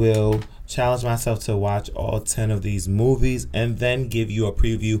 I will challenge myself to watch all 10 of these movies and then give you a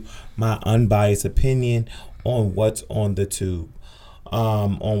preview, my unbiased opinion on what's on the tube,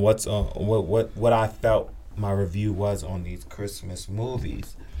 on what's on what I felt my review was on these Christmas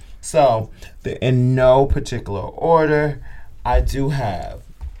movies. So, in no particular order, I do have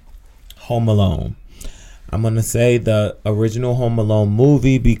Home Alone. I'm going to say the original Home Alone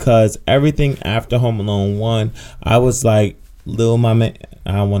movie, because everything after Home Alone 1, I was like, Lil my man.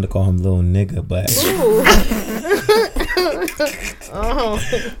 I don't want to call him Lil Nigga, but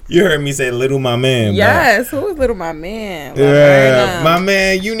you heard me say Little My Man. Yes, who is Little My Man? Yeah, my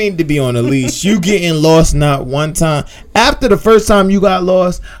man, you need to be on a leash. You getting lost not one time. After the first time you got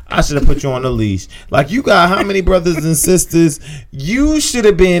lost, I should have put you on a leash. Like, you got how many brothers and sisters? You should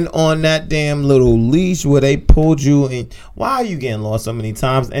have been on that damn little leash where they pulled you. And why are you getting lost so many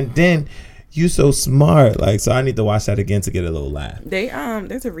times? And then you so smart. Like, so I need to watch that again to get a little laugh.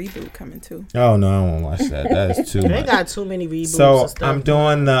 There's a reboot coming too. Oh no, I don't want to watch that. That is too much. They got too many reboots. So I'm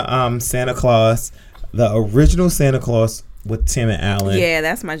doing the Santa Claus, the original Santa Claus with Tim and Allen. Yeah,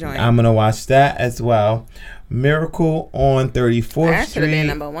 that's my joint. I'm gonna watch that as well. Miracle on 34th Street. That should have been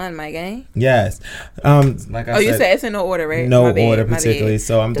number 1, my gang. Yes. Like I said, you said it's in no order, right? No order particularly.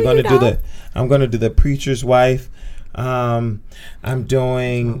 So I'm gonna do the Preacher's Wife. I'm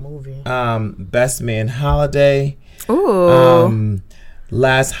doing Best Man Holiday. Ooh.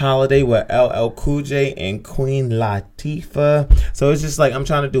 Last Holiday with LL Cool J and Queen Latifah. So it's just like I'm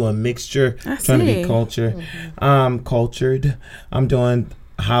trying to do a mixture, trying to be cultured. I'm doing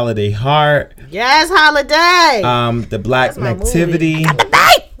Holiday Heart. Yes, Holiday. The Black Nativity.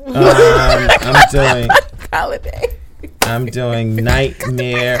 Holiday. I'm doing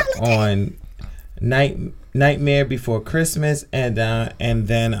Nightmare on Nightmare Before Christmas, and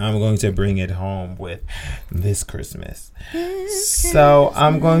then I'm going to bring it home with This Christmas. So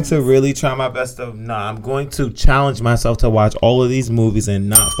I'm going to really try my best to. No, I'm going to challenge myself to watch all of these movies and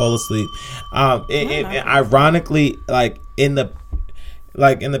not fall asleep. Ironically, like in the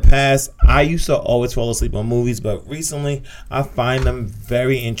past, I used to always fall asleep on movies, but recently I find them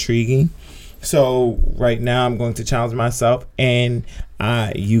very intriguing. So right now I'm going to challenge myself, and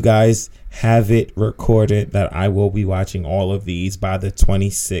you guys have it recorded that I will be watching all of these by the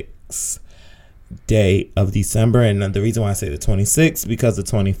 26th day of December. And the reason why I say the 26th, because the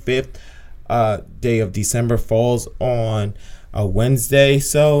 25th day of December falls on a Wednesday.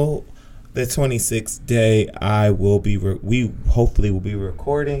 So the 26th day we hopefully will be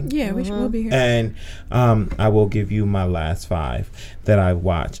recording. Yeah, we will be here. And I will give you my last 5 that I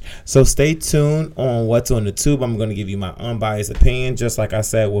watched. So stay tuned on What's on the Tube. I'm going to give you my unbiased opinion. Just like I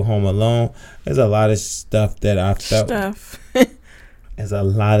said with Home Alone, there's a lot of stuff that I felt. There's a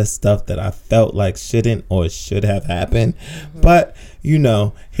lot of stuff that I felt like shouldn't or should have happened. But,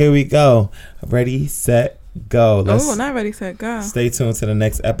 here we go. Ready, set, go. Not ready, set, go. Stay tuned to the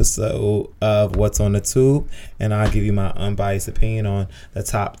next episode of What's on the Tube, and I'll give you my unbiased opinion on the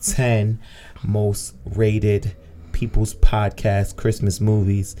top 10 most rated People's Podcast Christmas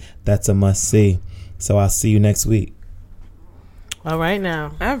movies. That's a must see. So I'll see you next week. All right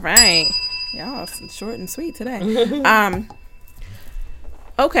now. All right. Y'all short and sweet today.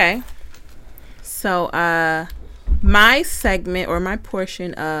 Okay. So my segment or my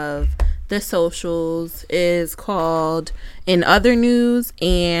portion of the socials is called In Other News,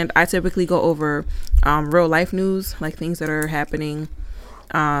 and I typically go over real life news, like things that are happening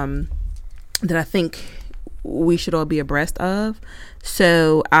that I think we should all be abreast of.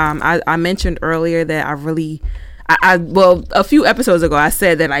 So I mentioned earlier that a few episodes ago I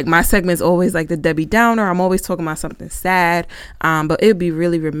said that like my segment's always like the Debbie Downer. I'm always talking about something sad, but it would be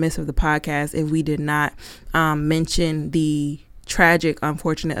really remiss of the podcast if we did not mention the tragic,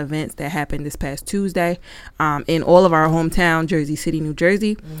 unfortunate events that happened this past Tuesday in all of our hometown, Jersey City, New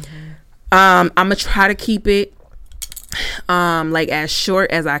Jersey. I'm gonna try to keep it like as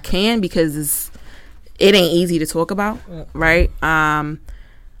short as I can because it ain't easy to talk about, right?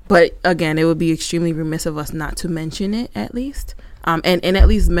 But again, it would be extremely remiss of us not to mention it at least, and at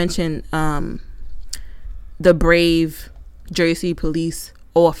least mention the brave Jersey police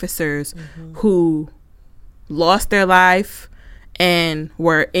officers who lost their life and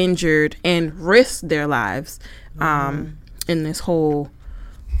were injured and risked their lives in this whole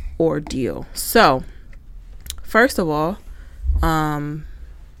ordeal. So, first of all,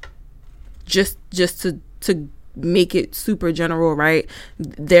 just to make it super general, right?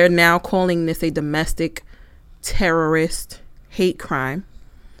 They're now calling this a domestic terrorist hate crime,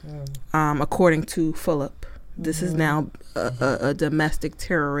 according to Phillip. This is now a domestic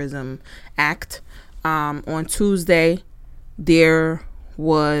terrorism act. On Tuesday, there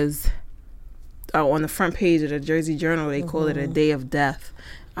was on the front page of the Jersey Journal, they call it a day of death.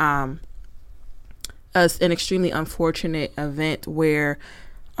 An extremely unfortunate event where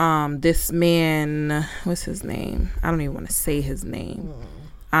this man, what's his name? I don't even want to say his name.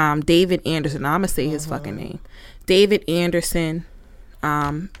 David Anderson. I'm gonna say his fucking name. David Anderson,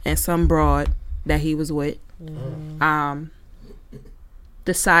 and some broad that he was with,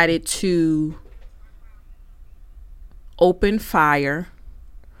 decided to open fire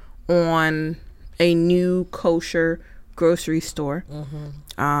on a new kosher grocery store,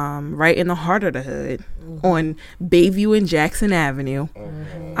 right in the heart of the hood, on Bayview and Jackson Avenue,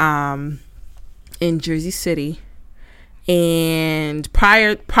 in Jersey City. And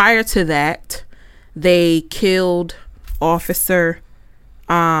prior to that, they killed Officer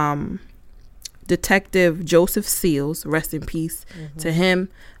Detective Joseph Seals, rest in peace to him.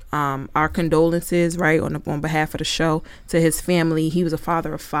 Our condolences, right, on behalf of the show, to his family. He was a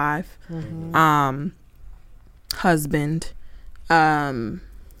father of 5, husband. The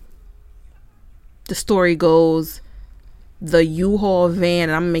story goes, the U-Haul van,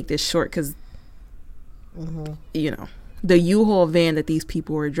 and I'm gonna make this short because the U-Haul van that these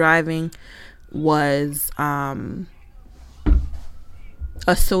people were driving was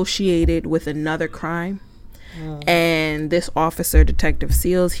associated with another crime. And this officer, Detective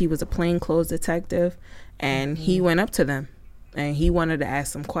Seals, he was a plainclothes detective, and he went up to them and he wanted to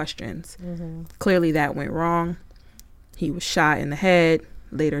ask some questions. Clearly that went wrong. He was shot in the head,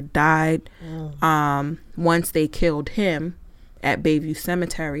 later died. Once they killed him at Bayview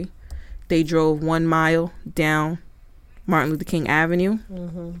Cemetery, they drove 1 mile down Martin Luther King Avenue,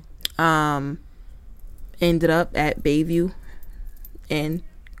 ended up at Bayview and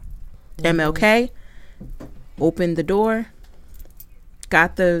MLK. opened the door,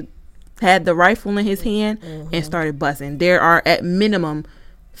 had the rifle in his hand, and started busting. There are at minimum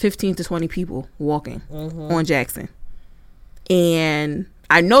 15 to 20 people walking on Jackson. And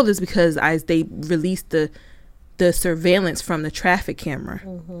I know this because they released the surveillance from the traffic camera.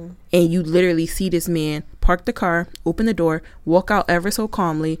 And you literally see this man park the car, open the door, walk out ever so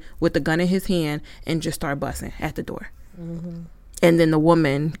calmly with the gun in his hand, and just start busting at the door. And then the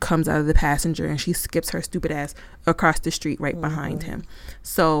woman comes out of the passenger and she skips her stupid ass across the street right behind him.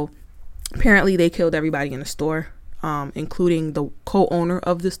 So apparently they killed everybody in the store, including the co-owner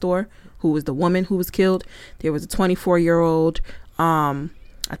of the store, who was the woman who was killed. There was a 24-year-old, I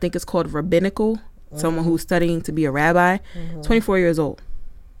think it's called rabbinical, someone who's studying to be a rabbi, 24 years old,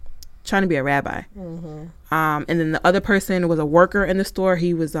 trying to be a rabbi. And then the other person was a worker in the store.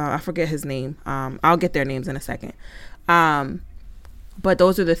 He was, I forget his name. I'll get their names in a second. But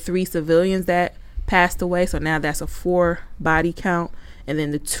those are the 3 civilians that passed away. So now that's a 4 body count. And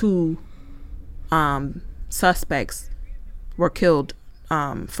then the 2 suspects were killed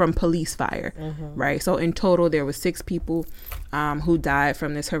from police fire, right? So in total, there was 6 people who died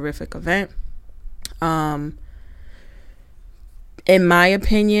from this horrific event. In my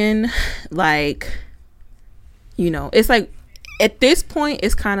opinion, like, you know, it's like at this point,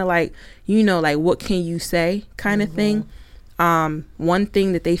 it's kind of like, you know, like, what can you say kind of thing. One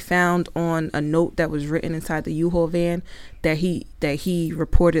thing that they found on a note that was written inside the U-Haul van that he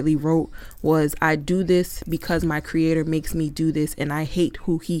reportedly wrote was, "I do this because my creator makes me do this, and I hate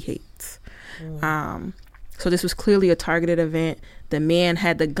who he hates." So this was clearly a targeted event. The man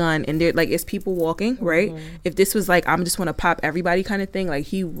had the gun, and there, like, it's people walking, right? If this was like, I'm just want to pop everybody kind of thing, like,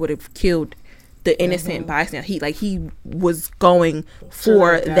 he would have killed the innocent bystander. He was going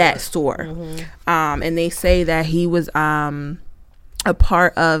for that store. And they say that he was a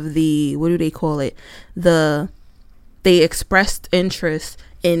part of the, what do they call it? They expressed interest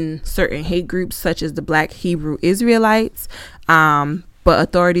in certain hate groups such as the Black Hebrew Israelites. But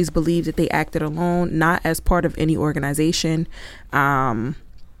authorities believe that they acted alone, not as part of any organization. And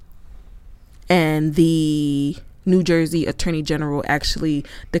the New Jersey Attorney General actually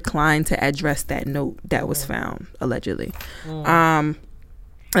declined to address that note that was found, allegedly.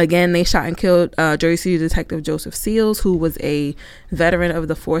 Again, they shot and killed Jersey City Detective Joseph Seals, who was a veteran of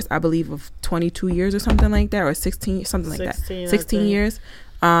the force, I believe, of 22 years or something like that, or 16, something like that. 16 years.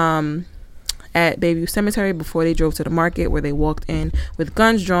 At Bayview Cemetery before they drove to the market, where they walked in with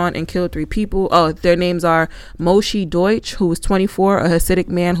guns drawn and killed 3 people. Oh, their names are Moshe Deutsch, who was 24, a Hasidic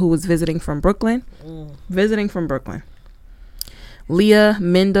man who was visiting from Brooklyn. Leah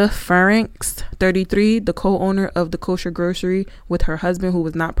Minda Ferencs, 33, the co-owner of the kosher grocery with her husband, who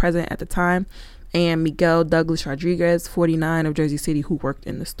was not present at the time. And Miguel Douglas Rodriguez, 49, of Jersey City, who worked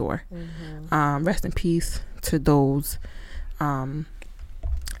in the store. Rest in peace to those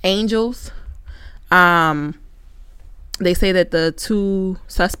angels. They say that the 2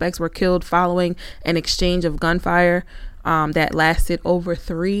 suspects were killed following an exchange of gunfire that lasted over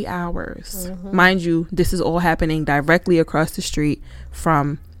 3 hours. Mind you, this is all happening directly across the street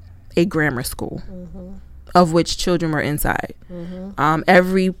from a grammar school, of which children were inside.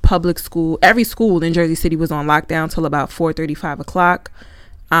 Every public school, every school in Jersey City was on lockdown till about 4:35 o'clock.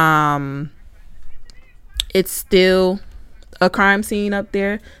 It's still a crime scene up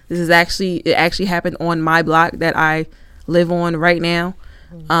there. It actually happened on my block that I live on right now.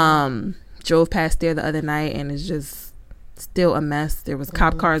 Drove past there the other night, and it's just still a mess. There was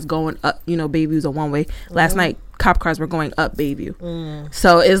cop cars going up, you know, Bayview's a one way. Last night cop cars were going up Bayview.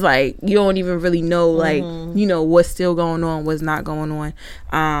 So it's like you don't even really know, like, you know, what's still going on, what's not going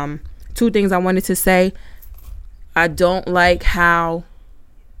on. 2 things I wanted to say. I don't like how,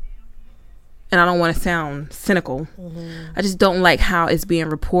 and I don't want to sound cynical, I just don't like how it's being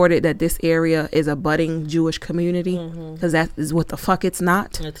reported that this area is a budding Jewish community, because that is what the fuck it's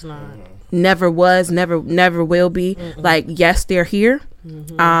not. It's not. Never was, never will be. Like, yes, they're here,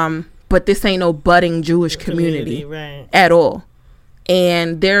 but this ain't no budding Jewish community right. at all.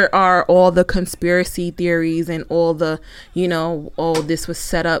 And there are all the conspiracy theories and all the, you know, oh, this was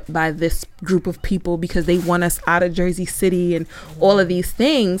set up by this group of people because they want us out of Jersey City and all of these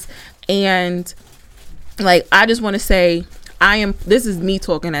things. And like, I just want to say, this is me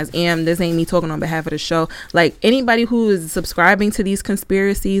talking as Am. This ain't me talking on behalf of the show. Like, anybody who is subscribing to these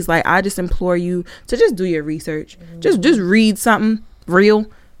conspiracies, like, I just implore you to just do your research. Just read something real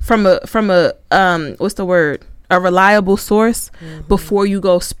from a what's the word? A reliable source before you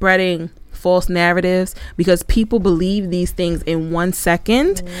go spreading false narratives, because people believe these things in 1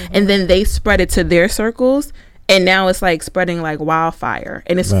 second and then they spread it to their circles and now it's like spreading like wildfire,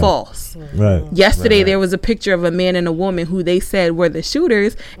 and it's false. Right. Yesterday there was a picture of a man and a woman who they said were the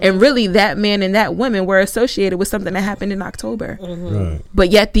shooters, and really that man and that woman were associated with something that happened in October. Right. But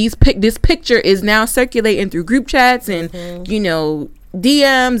yet this picture is now circulating through group chats and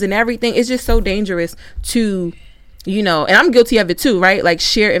DMs and everything. It's just so dangerous to, and I'm guilty of it too, right? Like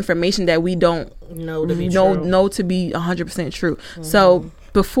share information that we don't know to be 100% true. So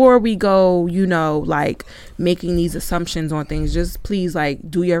before we go, like making these assumptions on things, just please like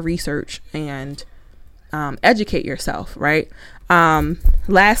do your research and educate yourself, right?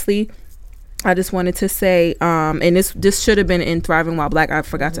 Lastly, I just wanted to say, and this should have been in Thriving While Black. I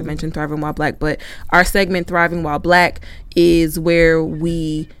forgot to mention Thriving While Black, but our segment Thriving While Black is where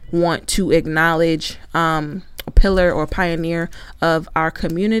we want to acknowledge a pillar or pioneer of our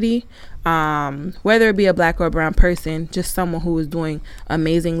community, whether it be a black or brown person, just someone who is doing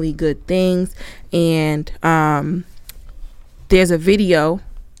amazingly good things. And there's a video.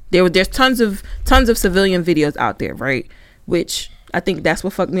 There's tons of civilian videos out there, right? Which I think that's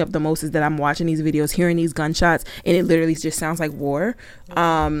what fucked me up the most, is that I'm watching these videos, hearing these gunshots, and it literally just sounds like war.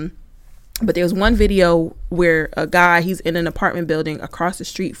 But there's one video where a guy, he's in an apartment building across the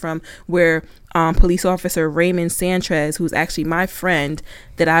street from where police officer Raymond Sanchez, who's actually my friend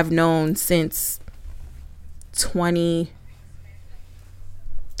that I've known since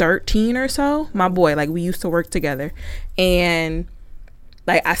 2013 or so, my boy, like we used to work together, and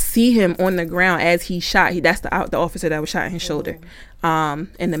like I see him on the ground as he shot. That's the officer that was shot in his shoulder. And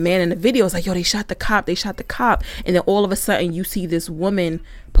the man in the video is like, yo, they shot the cop. And then all of a sudden you see this woman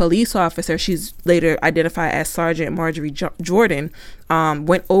police officer, she's later identified as Sergeant Marjorie Jordan,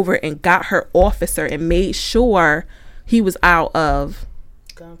 went over and got her officer and made sure he was out of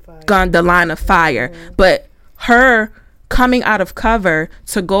the line of fire. But her coming out of cover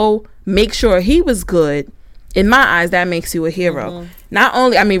to go make sure he was good, in my eyes, that makes you a hero. Not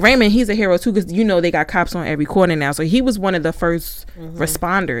only, Raymond, he's a hero too, because they got cops on every corner now. So he was one of the first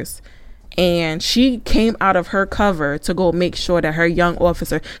responders. And she came out of her cover to go make sure that her young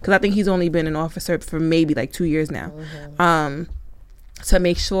officer, because I think he's only been an officer for maybe like 2 years now, to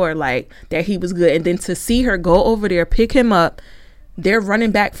make sure like that he was good. And then to see her go over there, pick him up, they're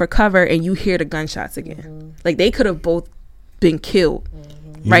running back for cover, and you hear the gunshots again. Like they could have both been killed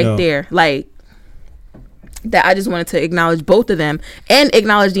there. Like, that I just wanted to acknowledge both of them and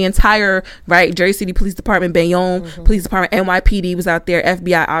acknowledge the entire Jersey City Police Department, Bayonne Police Department, NYPD was out there,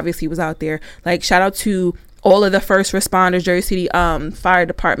 FBI obviously was out there. Like shout out to all of the first responders, Jersey City Fire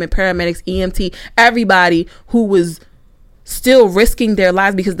Department, paramedics, EMT, everybody who was still risking their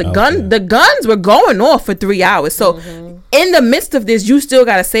lives, because the guns were going off for 3 hours. So in the midst of this, you still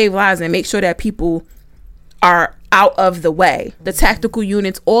got to save lives and make sure that people are out of the way. The tactical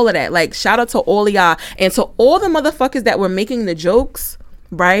units, all of that. Like shout out to all of y'all, and to all the motherfuckers that were making the jokes,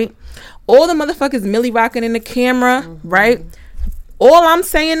 right? All the motherfuckers Millie rocking in the camera, right? All I'm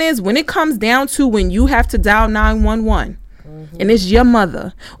saying is, when it comes down to when you have to dial 911 and it's your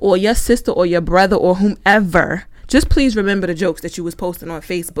mother or your sister or your brother or whomever, just please remember the jokes that you was posting on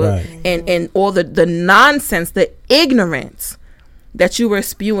Facebook, and all the nonsense, the ignorance that you were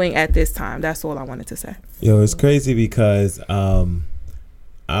spewing at this time. That's all I wanted to say. Yo, it's crazy because I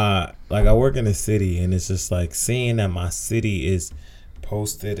work in a city, and it's just like seeing that my city is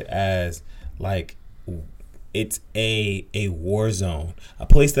posted as like it's a war zone, a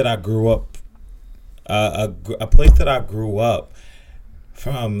place that I grew up, a place that I grew up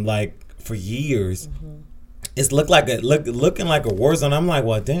from, like for years. It's looking like a war zone. I'm like,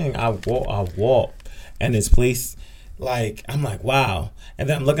 well, dang, I walked, and this place. Like, I'm like, wow. And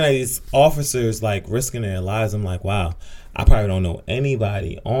then I'm looking at these officers, like, risking their lives. I'm like, wow, I probably don't know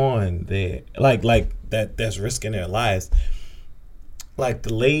anybody on there, like that's risking their lives. Like,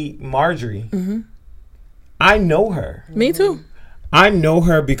 the late Marjorie, I know her. Me too. I know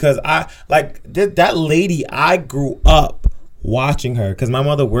her because that lady, I grew up watching her, because my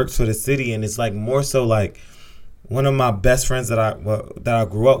mother works for the city, and it's, like, more so, like, one of my best friends that I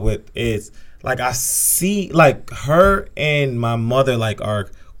grew up with is... Like, I see, like, her and my mother, like, are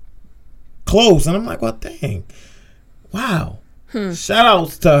close. And I'm like, well, dang. Wow. Shout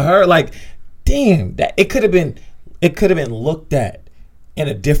outs to her. Like, damn. That it could have been looked at in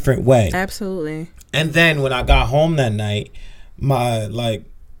a different way. Absolutely. And then when I got home that night, my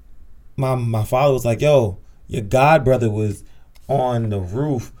father was like, yo, your god brother was on the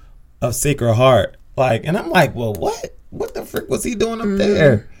roof of Sacred Heart. Like, and I'm like, well, what? What the frick was he doing up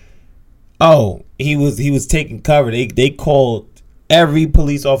there? Oh, he was taking cover. They called every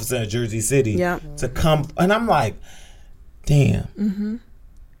police officer in Jersey City to come. And I'm like, damn.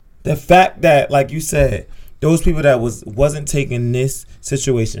 The fact that, like you said, those people that wasn't taking this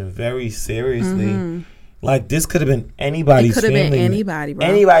situation very seriously. Like, this could have been anybody's family. It could have been anybody, bro.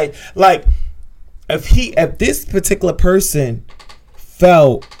 Anybody. Like, if this particular person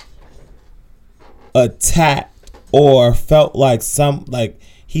felt attacked or felt like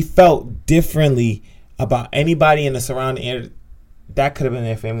he felt differently about anybody in the surrounding area, that could have been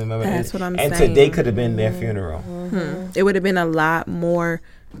their family member. That's what I'm saying. saying. And today could have been their funeral. It would have been a lot more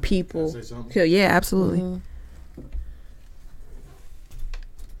people killed. Yeah, absolutely.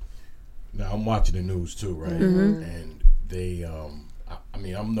 Now I'm watching the news too, right? And they, I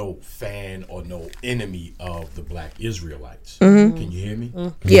mean, I'm no fan or no enemy of the Black Israelites. Can you hear me?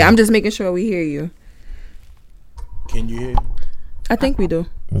 Yeah, I'm just making sure we hear you. Can you hear? I think we do.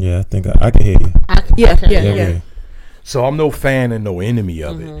 Yeah, I think I can hear you. Yeah. So I'm no fan and no enemy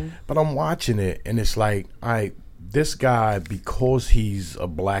of it, but I'm watching it, and it's like, this guy, because he's a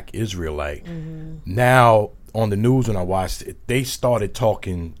Black Israelite, now on the news when I watched it, they started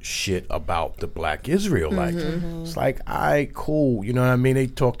talking shit about the Black Israelites. It's like, all right, cool. You know what I mean? They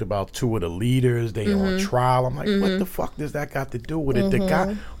talked about two of the leaders. They on trial. I'm like, what the fuck does that got to do with it? The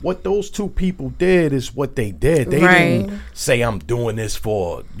guy, what those two people did is what they did. They didn't say, I'm doing this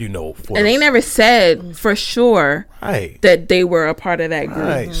for, and they never said for sure that they were a part of that group.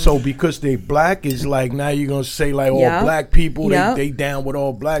 Right. So because they Black is like, now you're going to say like all Black people, they down with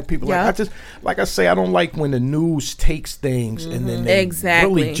all Black people. Like I say, I don't like when the news takes things and then they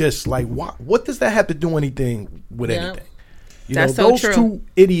really just like, what does that have to do anything with anything? That's those so true. two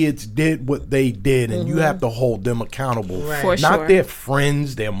idiots did what they did, and you have to hold them accountable. For Not sure. their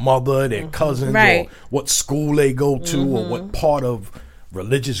friends, their mother, their cousins, or what school they go to, or what part of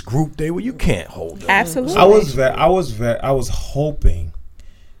religious group they were. You can't hold them. Absolutely. I was hoping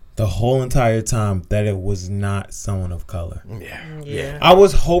the whole entire time that it was not someone of color. Yeah. I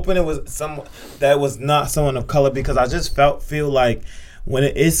was hoping it was not someone of color, because I just feel like when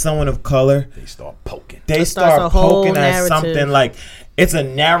it is someone of color, They start poking. they start poking at something like it's a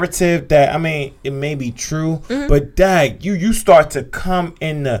narrative that, I mean, it may be true, but dag, you start to come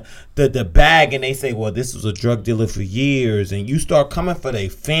in the bag, and they say, well, this was a drug dealer for years, and you start coming for their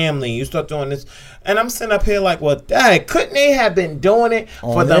family, and you start doing this, and I'm sitting up here like, well, dag, couldn't they have been doing it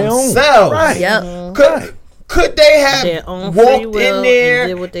for themselves? Right. Yep. Could they have Their own walked free will in there and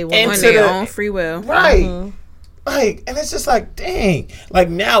did what they into wanted. On their the own free will. right? Like, and it's just like, dang, like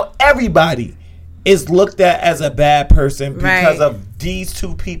now everybody is looked at as a bad person because of these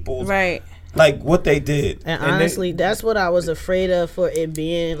two people, Right. like what they did. And honestly, that's what I was afraid of, for it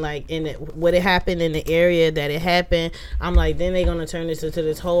being like what it happened in the area that it happened. I'm like, then they're gonna turn this into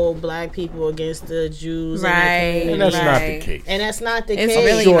this whole Black people against the Jews, Right. And that's not the case. And that's not the It's case.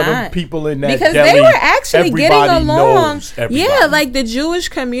 really Sure, not. the people in that Because deli, they were actually getting everybody along. knows everybody. Yeah, like the Jewish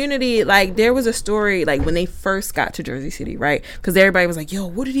community, like there was a story, like when they first got to Jersey City, right? Because everybody was like, yo,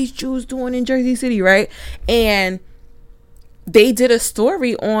 what are these Jews doing in Jersey City, right? And they did a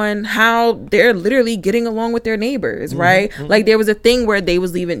story on how they're literally getting along with their neighbors, right? Like there was a thing where they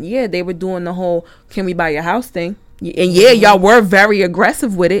was leaving, they were doing the whole can we buy your house thing. And y'all were very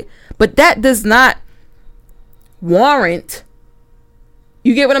aggressive with it, but that does not warrant,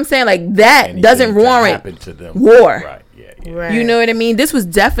 you get what I'm saying? Like that Anything doesn't to warrant happen to them. war. Right. Yeah. Right. You know what I mean? This was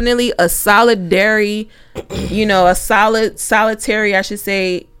definitely a solitary, solitary, I should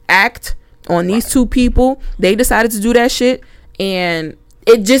say, act on these two people. They decided to do that shit, and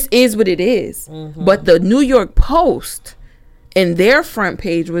it just is what it is. But the New York Post and their front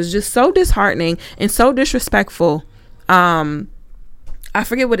page was just so disheartening and so disrespectful. I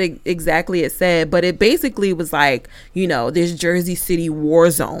forget what exactly it said, but it basically was like, this Jersey City war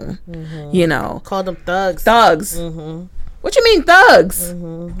zone, Called them thugs. thugs. What you mean thugs?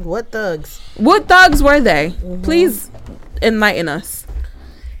 What thugs? What thugs were they? Please enlighten us.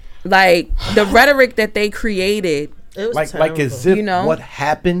 Like the rhetoric that they created. It was Like terrible. as if what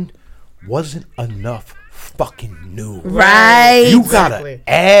happened wasn't enough fucking news. Right. You gotta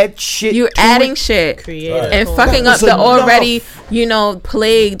add shit. You're to adding it. shit Creative and whole- fucking That up was the enough. already,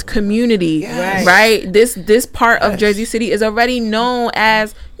 plagued community. Yes. Right? This part of Jersey City is already known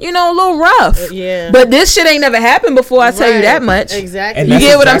as, a little rough. Yeah. But this shit ain't never happened before, I tell you Right. that much. Exactly. And You that's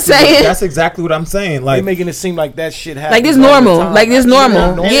get what I'm exactly saying? That's exactly what I'm saying. They Like, making it seem like that shit happened. Like this all the normal. time. Like this normal.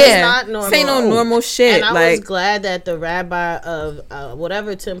 And it's Yeah. not normal. This ain't no normal shit. And I was Like glad that the rabbi of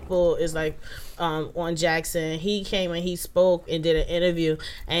whatever temple is like on Jackson. He came and he spoke and did an interview,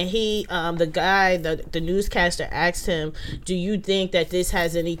 and he the guy, the newscaster asked him, do you think that this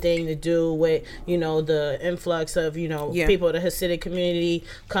has anything to do with, you know, the influx of, you know, people of the Hasidic community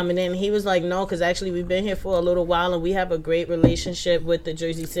coming in? He was like, no, because actually we've been here for a little while and we have a great relationship with the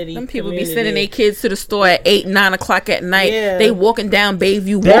Jersey City Some people community. be sending their kids to the store at 8, 9 o'clock at night. Yeah. They walking down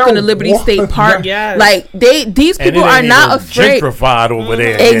Bayview, walking to Liberty State Park. Yes. Like these And people it are ain't not even afraid. gentrified over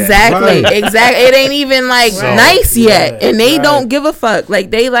there. Exactly, Right. exactly. It ain't even like So, nice yet, yeah, and they right. don't give a fuck.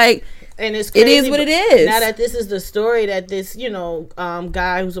 Like they like. And it's It crazy, is what but it is. Now that this is the story that this, you know,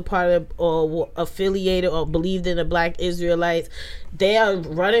 guy who's a part of or affiliated or believed in the Black Israelites, they are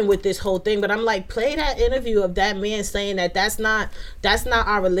running with this whole thing. But I'm like, play that interview of that man saying that that's not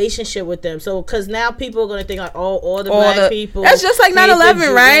our relationship with them. So because now people are gonna think like, oh, all the black people. That's just like hate the 9/11, Jews.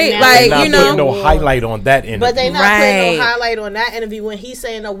 right? Now Like, they Not you putting know. no highlight on that interview. But they not putting no Right. highlight on that interview when he's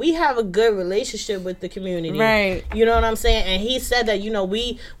saying, no, we have a good relationship with the community. Right. You know what I'm saying? And he said that, you know,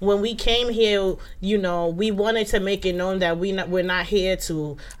 when we came here, you know, we wanted to make it known that we're not here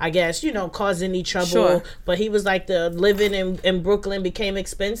to, I guess, you know, cause any trouble. Sure. But he was like, the living in Brooklyn became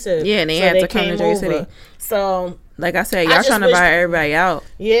expensive. Yeah, and they so had they to come to came Jersey over. City. So Like I said, I y'all just trying to wish- buy everybody out.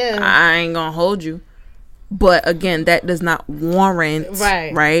 yeah. I ain't gonna hold you, but again, that does not warrant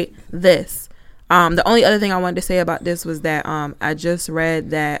Right. this. The only other thing I wanted to say about this was that I just read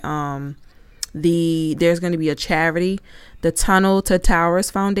that there's going to be a charity, the Tunnel to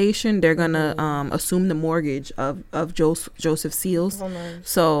Towers Foundation. They're gonna assume the mortgage of Joseph Seals. Oh, nice.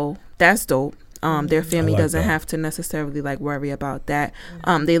 So that's dope. Their family like doesn't that. have to necessarily like worry about that.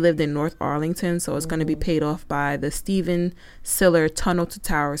 They lived in North Arlington, so it's going to be paid off by the Stephen Siller Tunnel to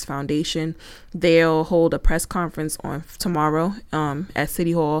Towers Foundation. They'll hold a press conference on tomorrow at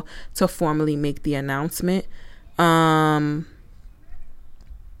City Hall to formally make the announcement.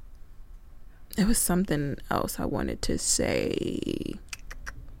 It was something else I wanted to say.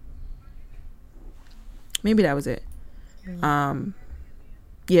 Maybe that was it.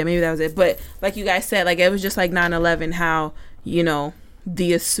 Yeah, maybe that was it. But like you guys said, like it was just like 9/11, how, you know,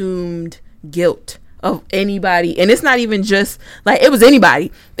 the assumed guilt of anybody, and it's not even just like it was anybody.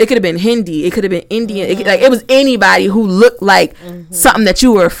 It could have been Hindi, it could have been Indian, it was anybody who looked like something that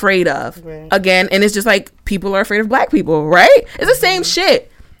you were afraid of. Right. Again, and it's just like people are afraid of black people, right? It's the same shit,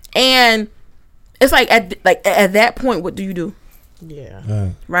 and it's like at that point, what do you do? Yeah.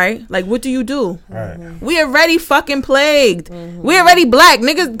 Right? Like, what do you do? Right. We already fucking plagued. We already black.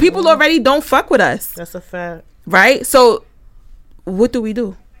 Niggas, people already don't fuck with us. That's a fact. Right? So, what do we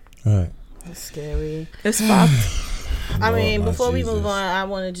do? Right. It's scary. It's fucked. I mean, Lord, my before we move Jesus. on, I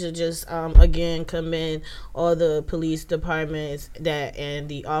wanted to just again commend all the police departments and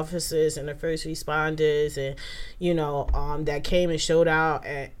the officers and the first responders and that came and showed up,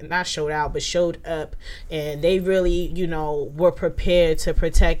 and they really were prepared to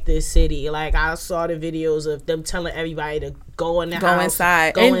protect this city. Like I saw the videos of them telling everybody to go in the house,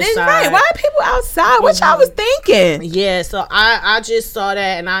 Inside. go And inside. then, right, why are people outside? What y'all was thinking? Yeah, so I just saw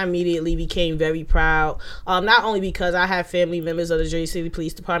that and I immediately became very proud. Not only because I have family members of the Jersey City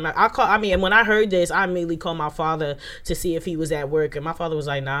Police Department. When I heard this, I immediately called my father to see if he was at work, and my father was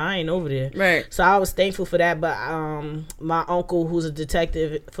like, "Nah, I ain't over there." Right. So I was thankful for that. But my uncle, who's a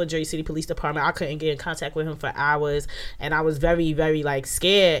detective for Jersey City Police Department, I couldn't get in contact with him for hours, and I was very, very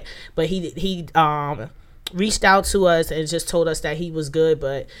scared. But he reached out to us and just told us that he was good,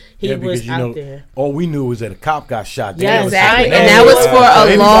 but he was out there. All we knew was that a cop got shot. They Yeah, never exactly. said And that was for a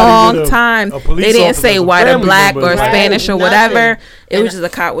anybody long with time. a police They didn't officer say was a white or family black member, or right? Spanish or Nothing. whatever. It And was just a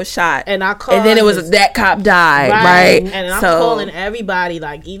cop was shot. And I called and then it was his- that cop died, right? And I'm calling everybody,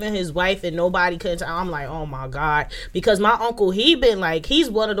 like even his wife, and nobody couldn't tell. I'm like, oh my God. Because my uncle, he's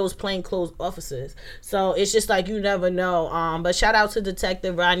one of those plainclothes officers. So it's just like, you never know. But shout out to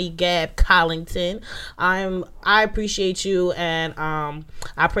Detective Ronnie Gab Collington. I appreciate you, and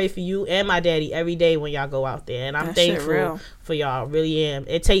I pray for you and my daddy every day when y'all go out there. And I'm That shit thankful real. for y'all, really am.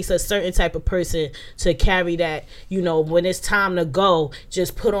 It takes a certain type of person to carry that, when it's time to go,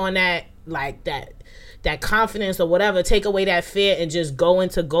 just put on that confidence or whatever, take away that fear and just go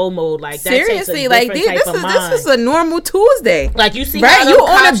into go mode. Like that Seriously, takes a like different type of mind. this is a normal Tuesday. Like you see, Right, how you them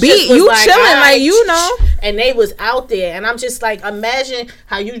on a cops beat, just was you like, chilling, all like, right, you know. and they was out there, and I'm just like, imagine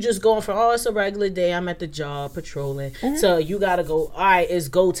how you just going from, oh, it's a regular day, I'm at the job patrolling, so you gotta go, all right, it's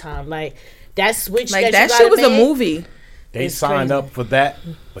go time. Like that switch, Like that that you shit gotta was a make, movie. They It's signed crazy. up for that,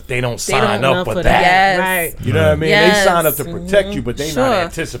 but they don't they don't sign know up for for that. Yes. Right. You know what I mean? Yes. They signed up to protect you, but they Sure. not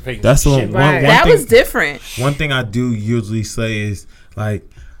anticipating That's shit. one Right. That thing. was different. One thing I do usually say is like,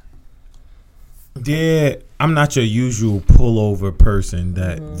 Yeah, I'm not your usual pullover person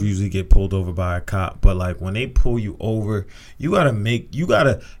that usually get pulled over by a cop, but like when they pull you over, you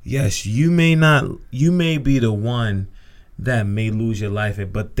gotta yes, you may be the one that may lose your life,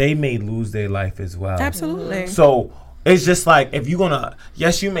 but they may lose their life as well. Absolutely. So it's just like, if you're gonna,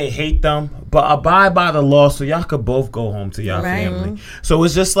 yes, you may hate them, but abide by the law so y'all could both go home to y'all family. So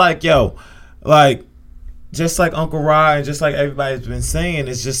it's just like, yo, like, just like Uncle Rod and just like everybody's been saying,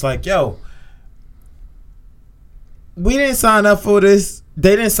 it's just like, yo, we didn't sign up for this.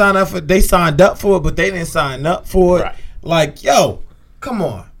 They signed up for it, but they didn't sign up for it. Right. Like, yo, come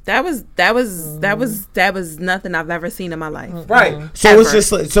on. That was nothing I've ever seen in my life. Right. So Ever.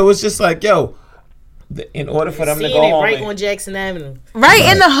 it's just like, yo, in order for them to Seeing go it home, right on Jackson Avenue. Right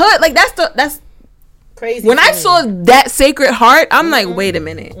in the hood, like that's Crazy. when I to me. saw that Sacred Heart, I'm like, wait a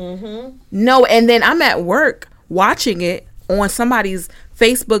minute. No, and then I'm at work watching it on somebody's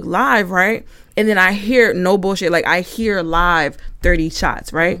Facebook Live, right? And then I hear, no bullshit, like I hear live 30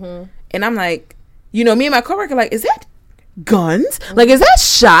 shots, right? And I'm like, me and my coworker, like, is that guns? Like, is that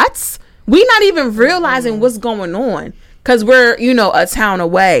shots? We not even realizing what's going on because we're, a town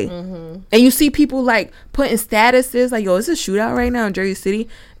away. And you see people like putting statuses like, yo, it's a shootout right now in Jersey City.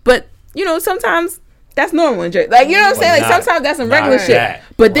 But, sometimes that's normal in Jersey. Like, you know what I'm saying? Like, sometimes that's some regular shit.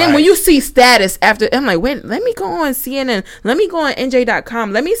 But then when you see status after, I'm like, wait, let me go on CNN. Let me go on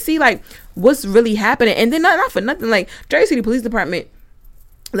NJ.com. Let me see, like, what's really happening. And then not for nothing, like, Jersey City Police Department,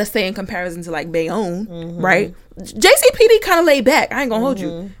 let's say in comparison to, like, Bayonne, right? JCPD kind of laid back. I ain't gonna hold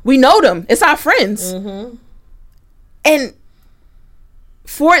you. We know them. It's our friends. And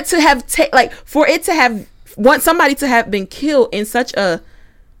for it to have want somebody to have been killed in such a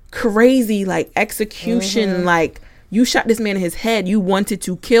crazy, like, execution, like, you shot this man in his head, you wanted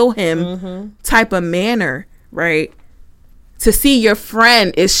to kill him type of manner, right? To see your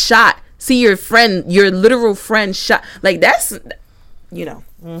friend is shot, see your literal friend shot, like, that's,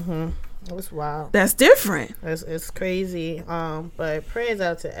 It's wild. that's different. It's crazy. But prayers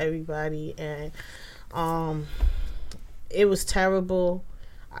out to everybody, and it was terrible.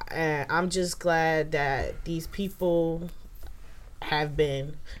 And I'm just glad that these people have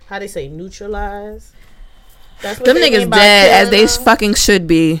been, how they say, neutralized. That's what Them they niggas mean by dead as they killing them. fucking should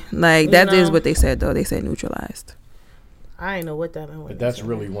be. Like, that is know? what they said, though. They said neutralized. I ain't know what that meant. But that's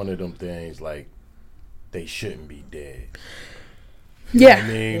really one of them things, like, they shouldn't be dead. Yeah. I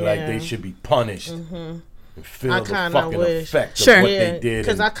mean, like, they should be punished and feel I the kinda fucking wish. effect Sure. of what Yeah, they did.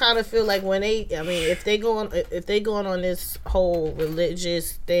 because and- I kind of feel like when if they going on this whole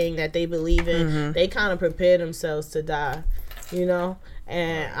religious thing that they believe in, they kind of prepare themselves to die,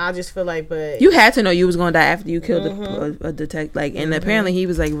 And I just feel like, but You had to know you was going to die after you killed a detective. Like, and apparently he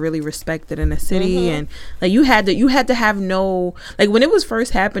was, like, really respected in the city. And, like, you had to have no, like, when it was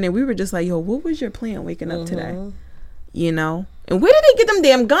first happening, we were just like, yo, what was your plan waking up today? And where did they get them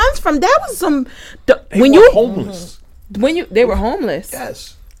damn guns from? That was some, They were homeless. They were homeless.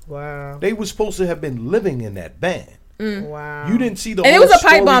 Yes. wow, They were supposed to have been living in that van. wow, You didn't see the And it whole was a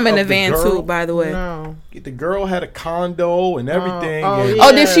pipe story bomb in of the van, girl. too, by the way. no, The girl had a condo and everything. oh, and- yeah.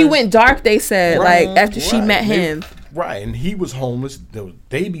 Oh, then she went dark, they said, Right. like, after she Right. met him. Right, and he was homeless.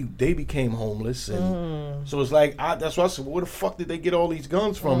 They became homeless, and so it's like that's why I said, where the fuck did they get all these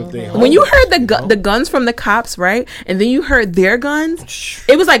guns from? If they homeless, When you heard the guns from the cops, right? And then you heard their guns,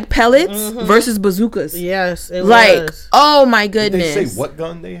 it was like pellets versus bazookas. yes, it Like, was. oh my did they goodness. say what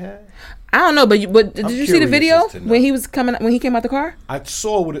gun they had? I don't know, but did I'm you see the curious video as to know. when he came out the car? I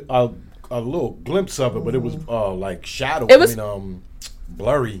saw a little glimpse of it, but it was like shadow. It was-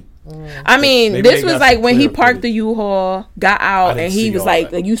 blurry. I mean, Maybe this they was got like some when he clear parked footage. the U-Haul, got I out, didn't and he see was all like,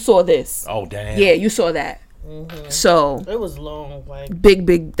 that. you saw this. Oh damn! Yeah, you saw that. So It was long, like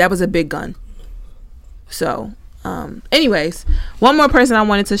big. That was a big gun. So, anyways, one more person I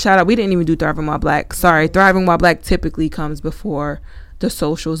wanted to shout out. We didn't even do Thriving While Black. Sorry, Thriving While Black typically comes before the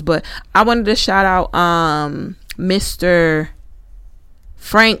socials, but I wanted to shout out Mr.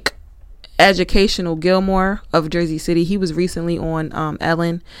 Frank Educational Gilmore of Jersey City. He was recently on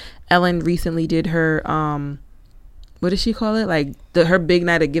Ellen. Ellen recently did her what does she call it? Like her big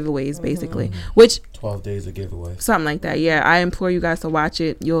night of giveaways, basically. Which 12 days of giveaway. something like that. Yeah, I implore you guys to watch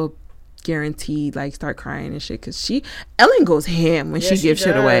it. You'll guaranteed like start crying and shit because Ellen goes ham when she gives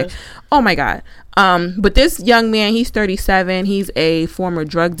shit away. Oh my god. But this young man, he's 37, he's a former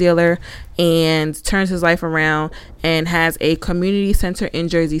drug dealer and turns his life around and has a community center in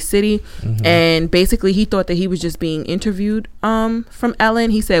Jersey City. And basically he thought that he was just being interviewed from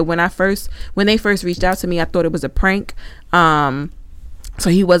Ellen. He said when they first reached out to me, I thought it was a prank. So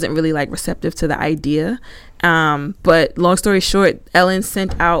he wasn't really like receptive to the idea. But long story short, Ellen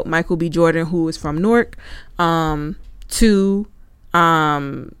sent out Michael B. Jordan, who is from Newark, to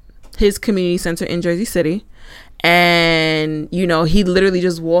his community center in Jersey City. And, you know, he literally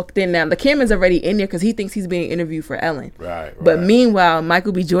just walked in. Now, the camera's already in there because he thinks he's being interviewed for Ellen. Right. But meanwhile,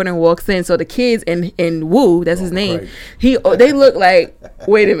 Michael B. Jordan walks in. So the kids and Wu, that's his name, they look like,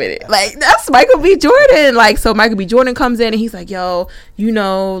 wait a minute. Like, that's Michael B. Jordan. Like, so Michael B. Jordan comes in and he's like, yo, you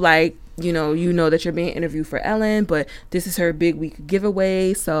know, like, you know that you're being interviewed for Ellen, but this is her big week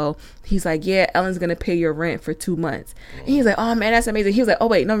giveaway. So he's like, yeah, Ellen's going to pay your rent for 2 months. And he's like, oh, man, that's amazing. He was like, oh,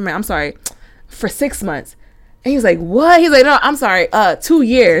 wait, no, man, I'm sorry. For 6 months. And he was like, what? He's like, no, I'm sorry. 2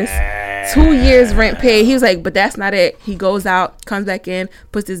 years. 2 years rent paid. He was like, but that's not it. He goes out, comes back in,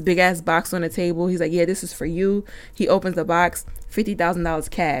 puts this big ass box on the table. He's like, yeah, this is for you. He opens the box,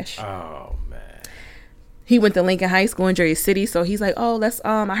 $50,000 cash. Oh, man. He went to Lincoln High School in Jersey City. So he's like, oh, let's,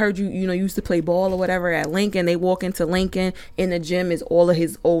 I heard you used to play ball or whatever at Lincoln. They walk into Lincoln. In the gym is all of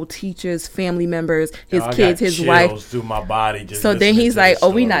his old teachers, family members, his kids, his wife. Through my body. Just so then he's like, oh,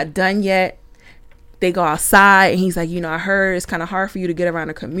 we not done yet. They go outside and he's like, I heard it's kind of hard for you to get around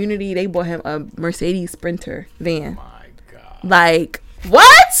the community. They bought him a Mercedes Sprinter van. Oh my God. Like,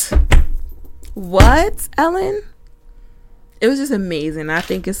 what? What, Ellen? It was just amazing. I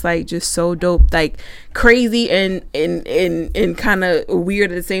think it's like just so dope, like crazy and kind of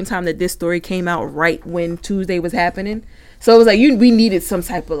weird at the same time that this story came out right when Tuesday was happening. So it was like we needed some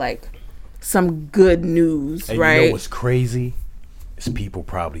type of like some good news, and right? You know what's crazy? People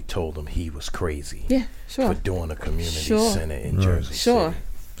probably told him he was crazy. Yeah, sure. For doing a community center in Jersey Sure.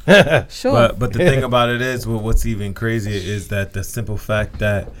 City. Sure. But the thing about it is, what's even crazier is that the simple fact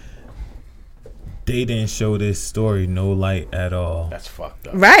that they didn't show this story no light at all. That's fucked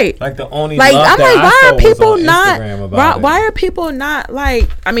up. Right. Like the only like love I'm that like, why I are people not? why are people not like?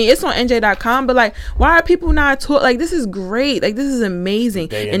 I mean, it's on NJ.com, but like, why are people not like? This is great. Like, this is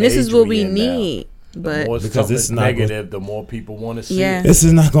amazing, and this is what we need. But because it's negative, the more people want to see it. This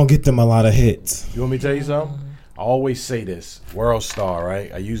is not gonna get them a lot of hits. You want me to tell you something? I always say this. World Star, right?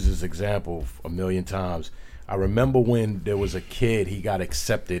 I use this example a million times. I remember when there was a kid, he got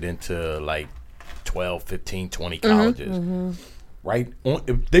accepted into like 12, 15, 20 colleges. Right?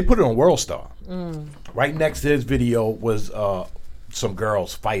 They put it on World Star. Right next to his video was some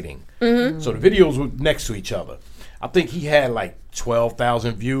girls fighting. So the videos were next to each other. I think he had like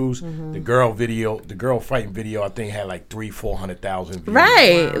 12,000 views. The girl fighting video, I think had like 300,000-400,000 views.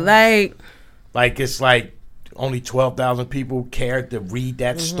 Right, wow. like it's like only 12,000 people cared to read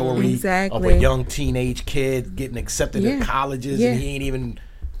that story of a young teenage kid getting accepted in colleges, and he ain't even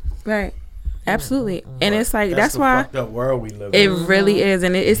right. Absolutely, and it's like that's the why fucked up world we live it in. really is,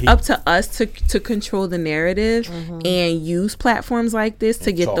 and it's up to us to control the narrative and use platforms like this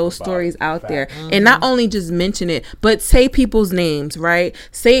to get those stories out there, and not only just mention it, but say people's names, right?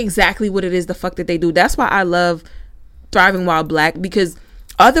 Say exactly what it is the fuck that they do. That's why I love Thriving While Black, because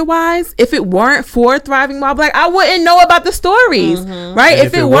otherwise, if it weren't for Thriving While Black, I wouldn't know about the stories, right? And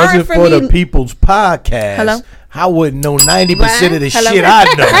if it weren't for the People's Podcast, I wouldn't know 90% of the shit I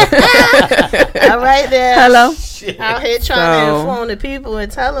know. All right there. Hello. Out here trying to inform the people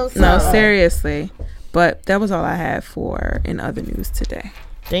and tell them something. No, seriously. But that was all I had for in other news today.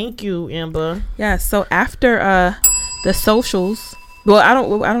 Thank you, Amber. Yeah, so after the socials, well, I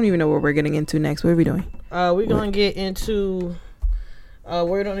don't even know what we're getting into next. What are we doing? We're going to get into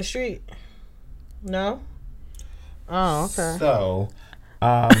Word on the Street. No? Oh, okay. So,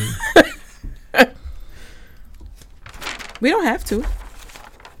 we don't have to.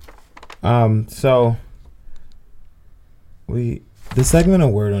 So the segment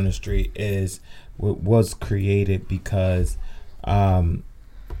of Word on the Street was created because in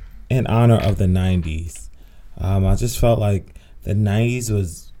honor of the 90s. I just felt like the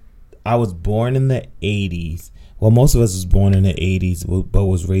 90s I was born in the 80s. Well, most of us was born in the 80s, but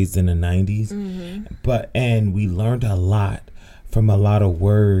was raised in the 90s. And we learned a lot from a lot of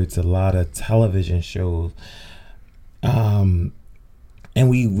words, a lot of television shows. And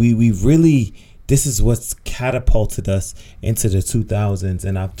we really, this is what's catapulted us into the 2000s.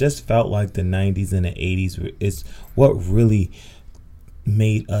 And I've just felt like the 90s and the 80s is what really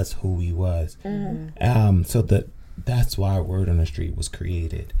made us who we was. So that's why Word on the Street was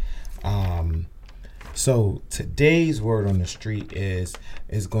created. So today's Word on the Street is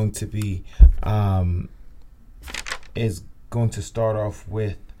going to be is going to start off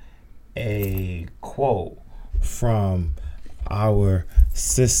with a quote from our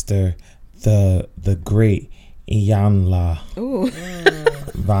sister, the great Iyanla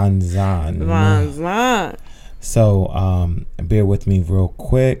Vanzant. So bear with me real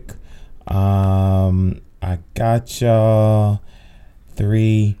quick. I got y'all.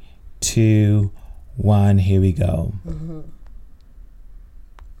 3, 2, 1. Here we go.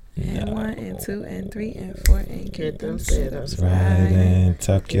 And 1 and 2 and 3 and 4 and get them sit-ups Right, and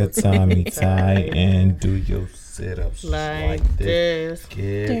tuck your tummy tight and do your sit-ups like this.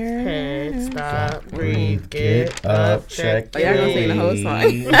 Get Head, stop, breathe, get up, check. Oh, y'all gonna sing the whole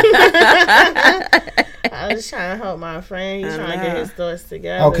song. I was trying to help my friend. He's trying to get his thoughts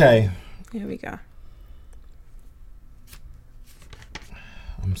together. Okay. Here we go.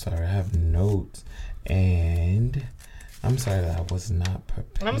 I'm sorry, I have notes, and I'm sorry that I was not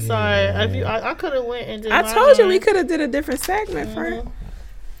prepared. I'm sorry. I could have went and did I my told you one. we could have did a different segment first.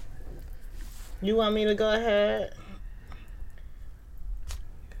 You want me to go ahead?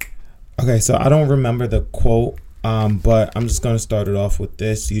 Okay, so I don't remember the quote, but I'm just going to start it off with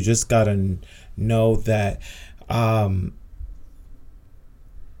this. You just got to know that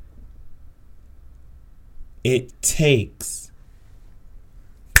it takes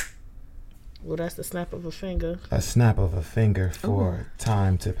Well, that's the snap of a finger. a snap of a finger for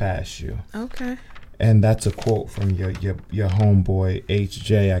time to pass you. Okay. And that's a quote from your homeboy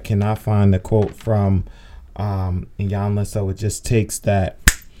HJ. I cannot find the quote from Iyanla, so it just takes that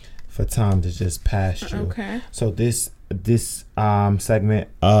for time to just pass you. Okay. So this segment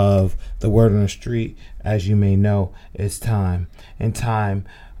of the Word on the Street, as you may know, is time. And time,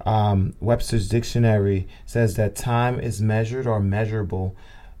 Webster's Dictionary says that time is measured or measurable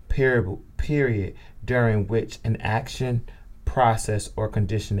period during which an action, process, or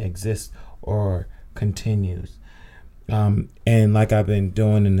condition exists or continues. And like I've been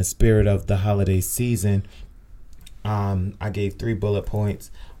doing in the spirit of the holiday season, I gave 3 bullet points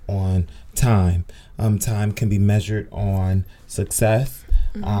on time. Time can be measured on success.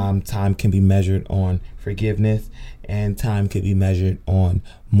 Time can be measured on forgiveness, and time can be measured on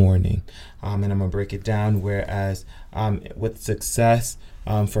mourning. And I'm gonna break it down. Whereas with success,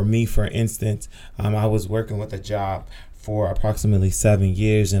 for me, for instance, I was working with a job for approximately 7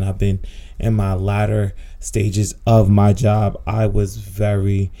 years, and I've been in my latter stages of my job. I was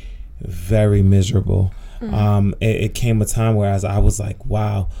very, very miserable. It came a time where I was like,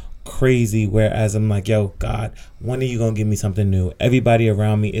 wow, crazy. Whereas I'm like, yo, God, when are you gonna give me something new? Everybody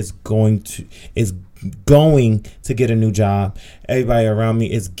around me is going to get a new job. Everybody around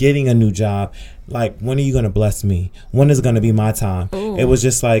me is getting a new job. Like, when are you gonna bless me? When is it gonna be my time? Ooh. It was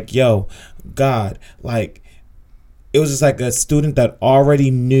just like, yo, God, like, it was just like a student that already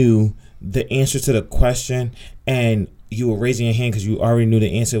knew the answer to the question, and you were raising your hand because you already knew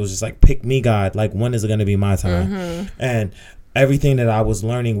the answer. It was just like, pick me, God. Like, when is it gonna be my time? And everything that I was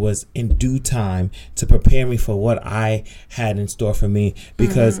learning was in due time to prepare me for what I had in store for me.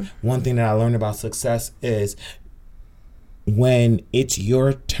 Because one thing that I learned about success is when it's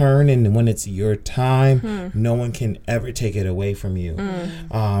your turn and when it's your time, no one can ever take it away from you.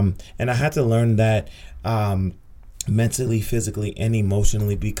 And I had to learn that mentally, physically, and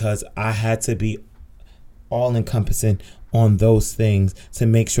emotionally, because I had to be all encompassing on those things to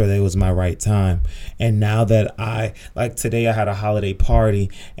make sure that it was my right time. And now that like today, I had a holiday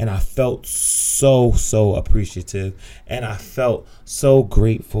party and I felt so appreciative, and I felt so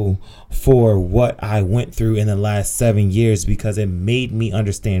grateful for what I went through in the last 7 years, because it made me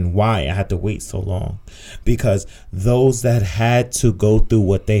understand why I had to wait so long. Because those that had to go through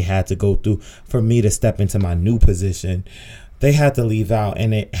what they had to go through for me to step into my new position, they had to leave out,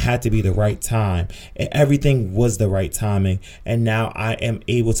 and it had to be the right time. And everything was the right timing. And now I am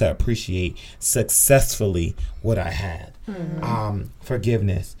able to appreciate successfully what I had.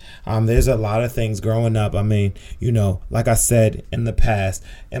 Forgiveness. There's a lot of things growing up. I mean, like I said in the past,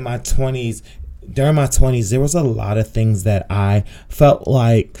 during my 20s, there was a lot of things that I felt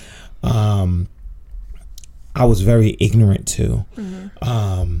like I was very ignorant to.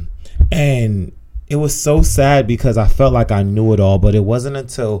 And it was so sad because I felt like I knew it all, but it wasn't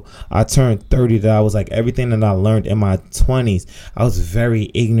until I turned 30 that I was like, everything that I learned in my 20s, I was very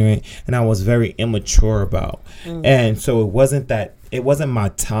ignorant and I was very immature about. And so it wasn't my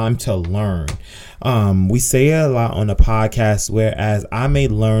time to learn. We say it a lot on the podcast, whereas I may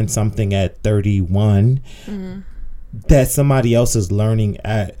learn something at 31 that somebody else is learning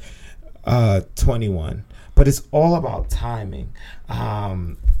at 21. But it's all about timing.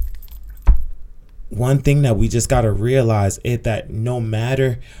 One thing that we just got to realize is that no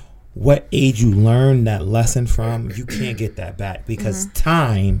matter what age you learn that lesson from, you can't get that back, because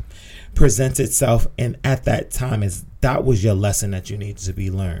time presents itself, and at that time that was your lesson that you needed to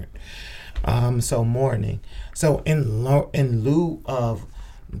be learned. So mourning. So in lieu of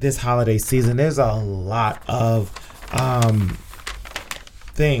this holiday season, there's a lot of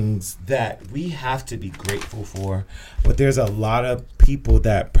things that we have to be grateful for, but there's a lot of people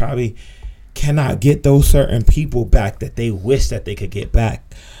that probably cannot get those certain people back that they wish that they could get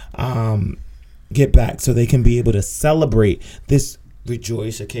back, so they can be able to celebrate this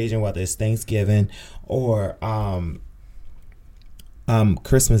rejoice occasion, whether it's Thanksgiving or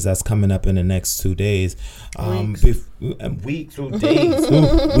Christmas that's coming up in the next 2 days, weeks.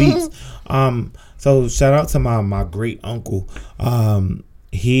 So shout out to my great uncle.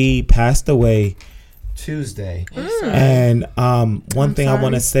 He passed away Tuesday, and one thing I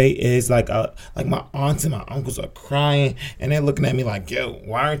want to say is like my aunts and my uncles are crying, and they're looking at me like, "Yo,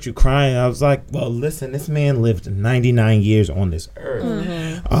 why aren't you crying?" I was like, "Well, listen, this man lived 99 years on this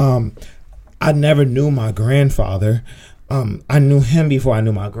earth. I never knew my grandfather." I knew him before I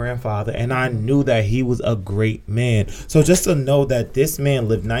knew my grandfather, and I knew that he was a great man. So just to know that this man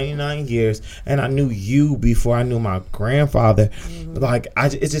lived 99 years, and I knew you before I knew my grandfather, like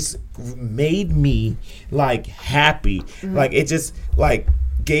it just made me like happy. Like it just like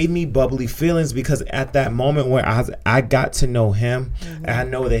gave me bubbly feelings, because at that moment where I got to know him, and I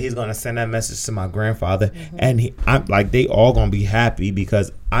know that he's gonna send that message to my grandfather, and I'm like, they all gonna be happy,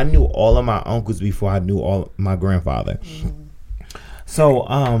 because I knew all of my uncles before I knew all my grandfather. So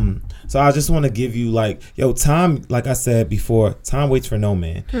I just want to give you like, yo, time, like I said before, time waits for no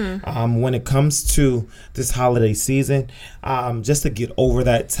man. When it comes to this holiday season, just to get over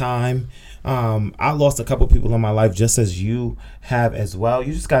that time. I lost a couple people in my life, just as you have as well.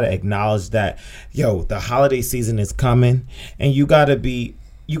 You just got to acknowledge that, yo, the holiday season is coming, and you got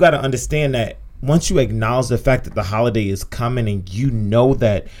to understand that once you acknowledge the fact that the holiday is coming, and you know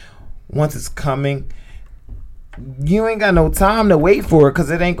that once it's coming, you ain't got no time to wait for it, because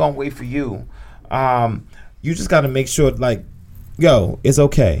it ain't going to wait for you. You just got to make sure, like, yo, it's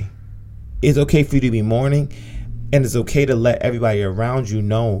okay. It's okay for you to be mourning. And it's okay to let everybody around you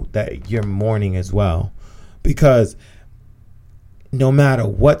know that you're mourning as well. Because no matter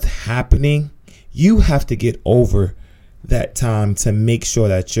what's happening, you have to get over that time to make sure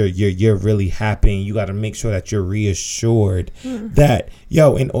that you're really happy. And you got to make sure that you're reassured that,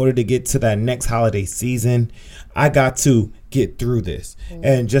 yo, in order to get to that next holiday season, I got to get through this.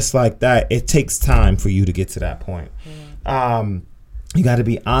 And just like that, it takes time for you to get to that point. You got to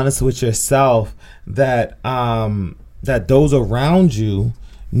be honest with yourself that that those around you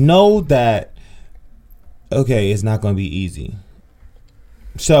know that, okay, it's not going to be easy.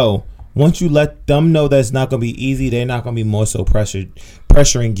 So once you let them know that it's not going to be easy, they're not going to be more so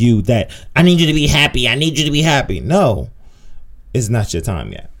pressuring you that I need you to be happy. I need you to be happy. No, it's not your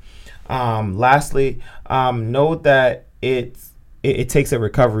time yet. Lastly, know that it takes a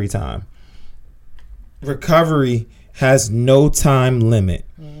recovery time. Recovery has no time limit.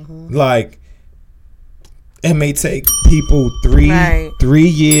 Like, it may take people three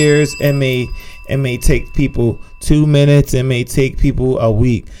years. It may take people 2 minutes. It may take people a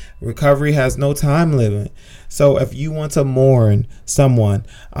week. Recovery has no time limit. So if you want to mourn someone,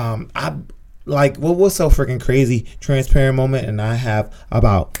 I like what was so freaking crazy, transparent moment, and I have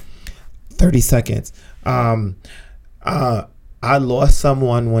about 30 seconds. I lost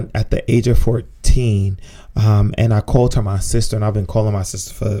someone at the age of 14, and I called her my sister, and I've been calling my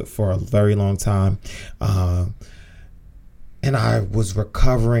sister for a very long time, and I was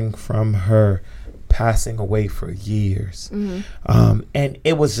recovering from her passing away for years. And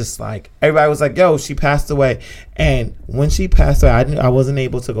it was just like, everybody was like, yo, she passed away. And when she passed away, I wasn't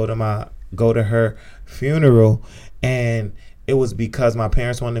able to go to her funeral, and it was because my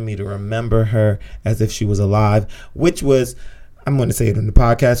parents wanted me to remember her as if she was alive, which was, I'm going to say it in the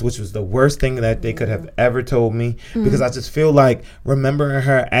podcast, which was the worst thing that they could have ever told me, because I just feel like remembering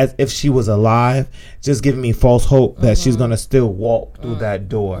her as if she was alive just giving me false hope that she's going to still walk through that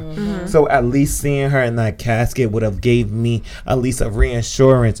door. So at least seeing her in that casket would have gave me at least a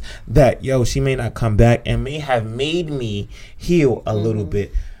reassurance that, yo, she may not come back, and may have made me heal a little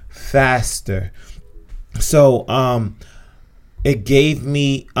bit faster. So it gave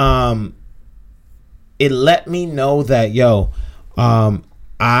me it let me know that, yo,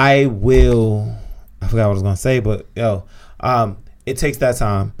 I forgot what I was gonna say, but yo, it takes that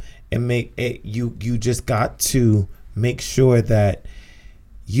time, and you just got to make sure that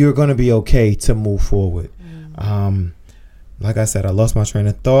you're gonna be okay to move forward. Like I said, I lost my train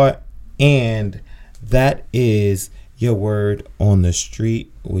of thought, and that is your word on the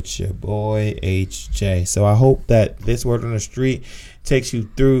street with your boy HJ. So I hope that this word on the street takes you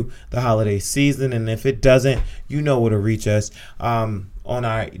through the holiday season, and if it doesn't, you know where to reach us on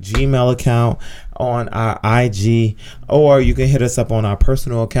our Gmail account, on our IG, or you can hit us up on our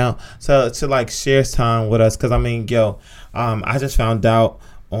personal account to like share time with us. Because I mean, I just found out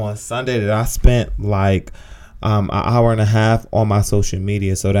on Sunday that I spent like an hour and a half on my social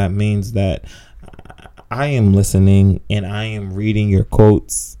media. So that means that I am listening and I am reading your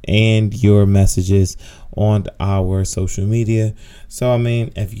quotes and your messages on our social media. So, I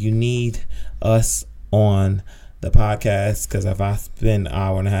mean, if you need us on the podcast, because if I spend an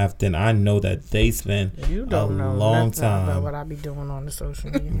hour and a half, then I know that they spend a long time about what I be doing on the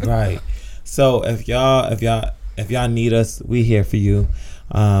social media. Right. So if y'all need us, we here for you.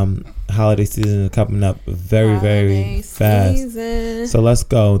 Holiday season is coming up very fast. So let's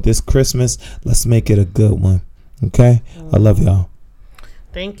go. This Christmas, let's make it a good one. Okay? I love y'all.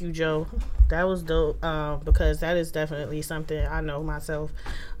 Thank you, Joe. That was dope, because that is definitely something I know myself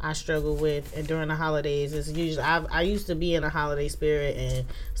I struggle with. And during the holidays, it's usually I used to be in a holiday spirit and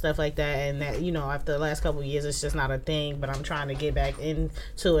stuff like that, and that, you know, after the last couple of years, it's just not a thing. But I'm trying to get back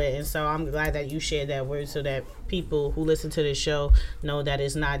into it, and so I'm glad that you shared that word so that people who listen to this show know that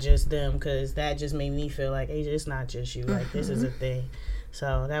it's not just them, because that just made me feel like, hey, it's not just you. Like, this is a thing.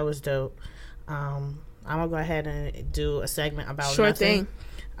 So that was dope. I'm gonna go ahead and do a segment about Sure nothing. thing.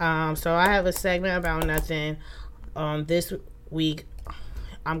 So I have a segment about nothing. This week,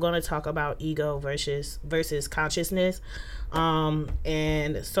 I'm going to talk about ego versus consciousness.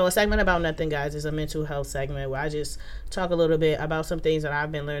 And so a segment about nothing, guys, is a mental health segment where I just talk a little bit about some things that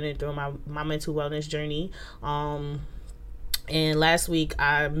I've been learning through my mental wellness journey. And last week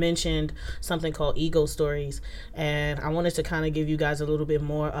I mentioned something called ego stories, and I wanted to kind of give you guys a little bit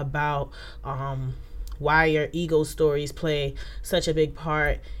more about why your ego stories play such a big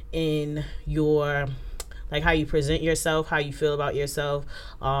part in your, like, how you present yourself, how you feel about yourself,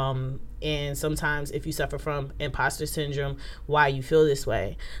 and sometimes if you suffer from imposter syndrome, why you feel this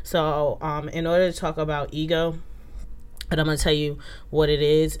way. So in order to talk about ego, and I'm going to tell you what it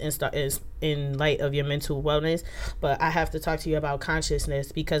is and start is in light of your mental wellness, but I have to talk to you about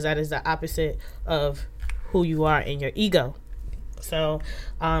consciousness, because that is the opposite of who you are in your ego. So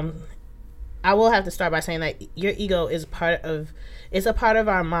I will have to start by saying that your ego is a part of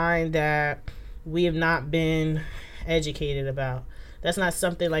our mind that we have not been educated about. That's not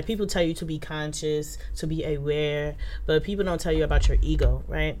something, like, people tell you to be conscious, to be aware, but people don't tell you about your ego,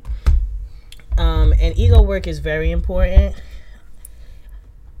 right? And ego work is very important.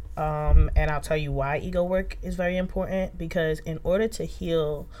 And I'll tell you why ego work is very important, because in order to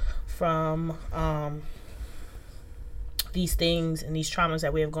heal from these things and these traumas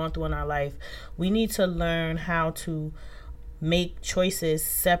that we have gone through in our life, we need to learn how to make choices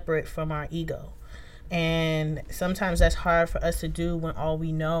separate from our ego. And sometimes that's hard for us to do when all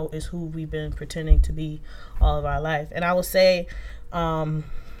we know is who we've been pretending to be all of our life. And I will say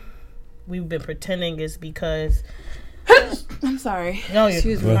we've been pretending is because I'm sorry. No,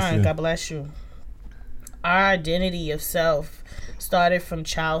 you're Bless fine. you. God bless you. Our identity of self started from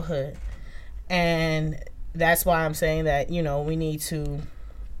childhood, and that's why I'm saying that, you know, we need to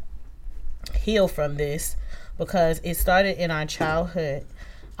heal from this, because it started in our childhood.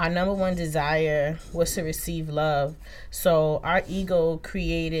 Our number one desire was to receive love. So our ego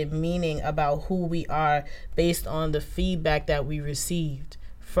created meaning about who we are based on the feedback that we received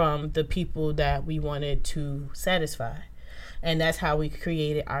from the people that we wanted to satisfy. And that's how we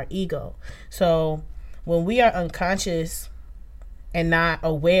created our ego. So when we are unconscious and not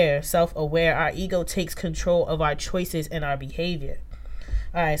aware, self-aware, our ego takes control of our choices and our behavior.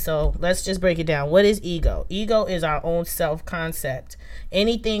 All right, so let's just break it down. What is ego? Ego is our own self-concept.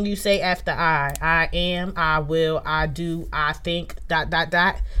 Anything you say after I am, I will, I do, I think, ...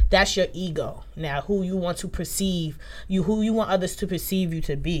 that's your ego. Now, who you want to perceive, who you want others to perceive you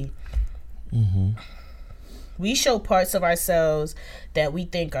to be. Mm-hmm. We show parts of ourselves that we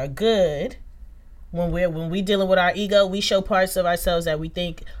think are good. When we dealing with our ego, we show parts of ourselves that we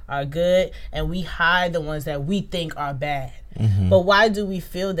think are good, and we hide the ones that we think are bad. Mm-hmm. But why do we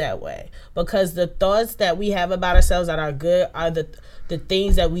feel that way? Because the thoughts that we have about ourselves that are good are the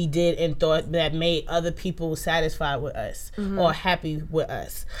things that we did and thought that made other people satisfied with us, mm-hmm. or happy with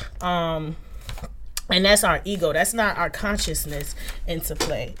us. And that's our ego. That's not our consciousness into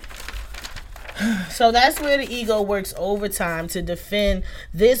play. So that's where the ego works overtime to defend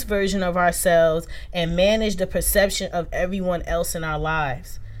this version of ourselves and manage the perception of everyone else in our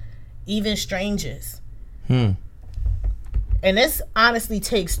lives, even strangers. And this honestly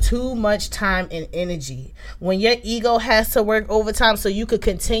takes too much time and energy. When your ego has to work overtime so you could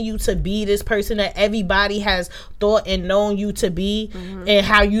continue to be this person that everybody has thought and known you to be, and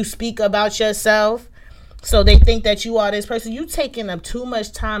how you speak about yourself, so they think that you are this person, you taking up too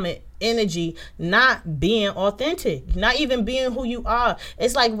much time and energy not being authentic, not even being who you are.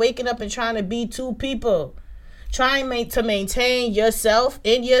 It's like waking up and trying to be two people. Trying to maintain yourself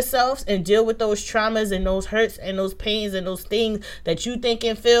in yourselves and deal with those traumas and those hurts and those pains and those things that you think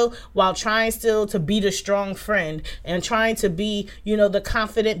and feel, while trying still to be the strong friend and trying to be, the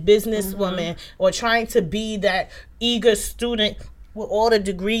confident businesswoman, or trying to be that eager student with all the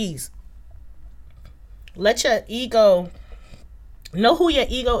degrees. Let your ego know who your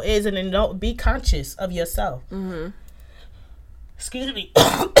ego is, and then be conscious of yourself. Excuse me.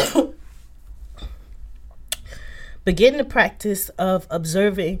 Begin the practice of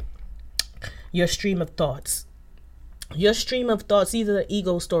observing your stream of thoughts. Your stream of thoughts, these are the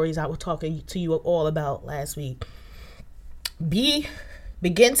ego stories I was talking to you all about last week.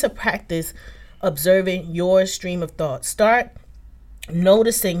 Begin to practice observing your stream of thoughts. Start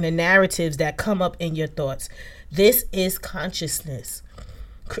noticing the narratives that come up in your thoughts. This is consciousness.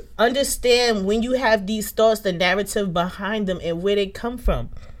 Understand when you have these thoughts, the narrative behind them and where they come from.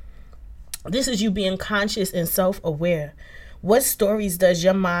 This is you being conscious and self-aware. What stories does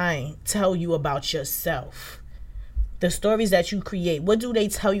your mind tell you about yourself? The stories that you create, what do they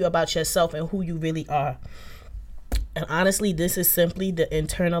tell you about yourself and who you really are? And honestly, this is simply the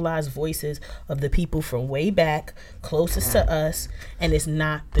internalized voices of the people from way back, closest to us, and it's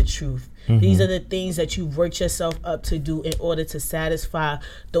not the truth. These are the things that you worked yourself up to do in order to satisfy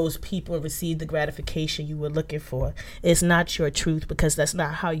those people and receive the gratification you were looking for. It's not your truth, because that's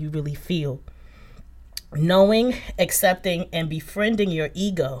not how you really feel. Knowing, accepting, and befriending your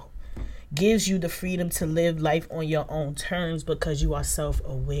ego gives you the freedom to live life on your own terms, because you are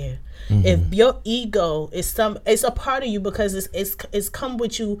self-aware. If your ego is it's a part of you because it's come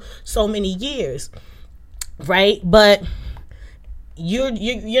with you so many years, right? But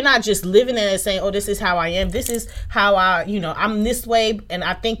you're not just living in it saying, oh, this is how I am. This is how I'm this way, and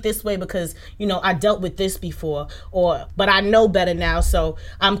I think this way because, I dealt with this before, but I know better now. So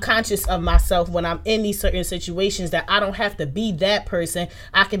I'm conscious of myself when I'm in these certain situations, that I don't have to be that person.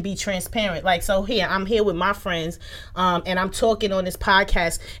 I can be transparent. Like, so I'm here with my friends, and I'm talking on this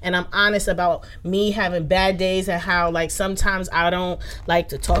podcast, and I'm honest about me having bad days and how, like, sometimes I don't like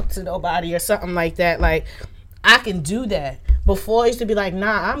to talk to nobody or something like that. Like, I can do that. Before, I used to be like,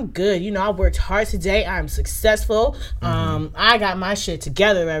 nah, I'm good. I worked hard today. I'm successful. I got my shit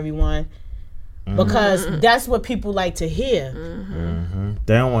together, everyone. Because that's what people like to hear.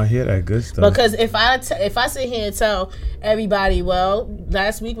 They don't want to hear that good stuff. Because if I sit here and tell everybody, well,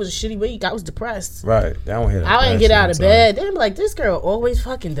 last week was a shitty week, I was depressed. Right. They don't hear that. I didn't get out of bed. They'd be like, this girl always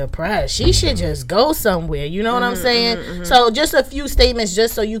fucking depressed. She should just go somewhere. You know what I'm saying? So just a few statements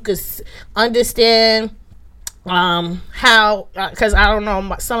just so you could understand how, because I don't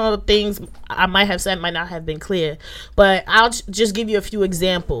know, some of the things I might have said might not have been clear, but I'll just give you a few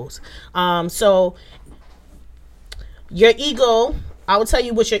examples. So your ego, I will tell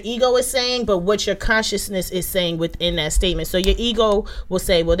you what your ego is saying, but what your consciousness is saying within that statement. So your ego will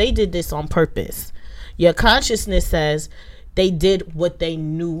say, well, they did this on purpose. Your consciousness says they did what they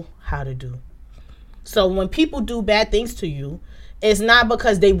knew how to do. So when people do bad things to you, it's not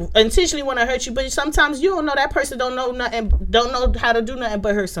because they intentionally want to hurt you, but sometimes you don't know, that person don't know nothing, don't know how to do nothing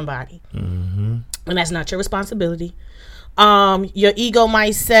but hurt somebody. And that's not your responsibility. Your ego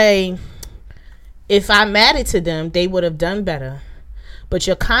might say, if I mattered to them, they would have done better. But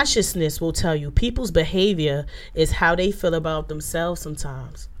your consciousness will tell you people's behavior is how they feel about themselves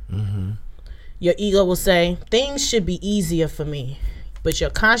sometimes. Your ego will say, things should be easier for me. But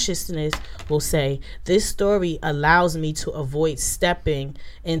your consciousness will say, this story allows me to avoid stepping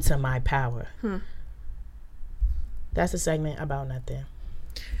into my power. That's a segment about nothing.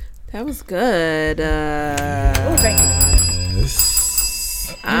 That was good. Oh, thank you.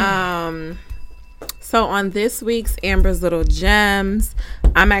 So on this week's Amber's Little Gems,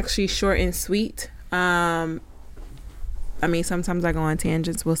 I'm actually short and sweet. I mean, sometimes I go on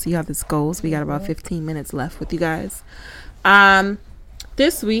tangents. We'll see how this goes. We got about 15 minutes left with you guys.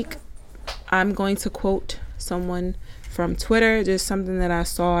 This week, I'm going to quote someone from Twitter, just something that I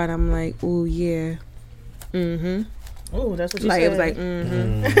saw, and I'm like, "Ooh, yeah, Oh, that's what you like." said. It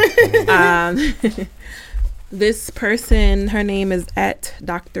was like, This person, her name is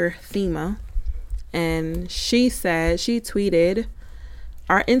 @Dr. Thema, and she tweeted,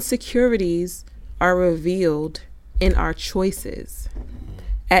 "Our insecurities are revealed in our choices.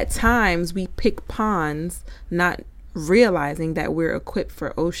 At times, we pick pawns, not realizing that we're equipped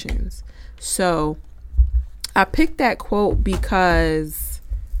for oceans. So I picked that quote because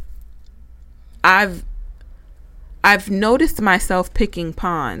I've noticed myself picking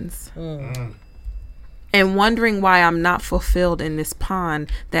ponds and wondering why I'm not fulfilled in this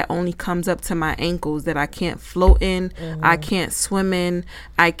pond that only comes up to my ankles, that I can't float in, I can't swim in,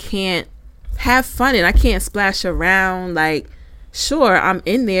 I can't have fun in, I can't splash around. Like, sure, I'm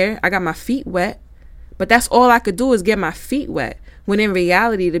in there, I got my feet wet, but that's all I could do is get my feet wet. When in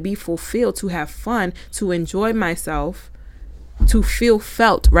reality, to be fulfilled, to have fun, to enjoy myself, to feel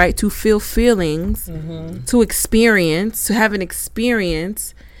felt, right? To feel feelings, to experience, to have an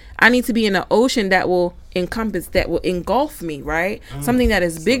experience, I need to be in an ocean that will encompass, that will engulf me, right? Something that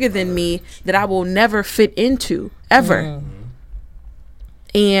is bigger than me, that I will never fit into, ever.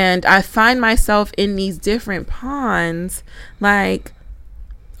 And I find myself in these different ponds, like,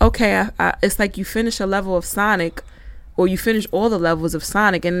 okay, it's like you finish a level of Sonic, or you finish all the levels of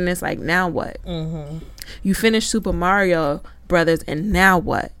Sonic, and then it's like, now what? You finish Super Mario Brothers, and now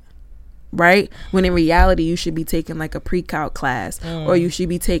what? Right? When in reality, you should be taking like a pre-calc class, or you should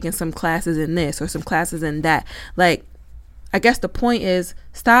be taking some classes in this or some classes in that. Like, I guess the point is,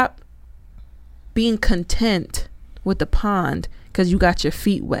 stop being content with the pond because you got your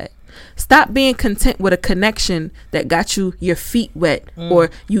feet wet. Stop being content with a connection that got you your feet wet, or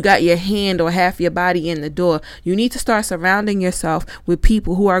you got your hand or half your body in the door. You need to start surrounding yourself with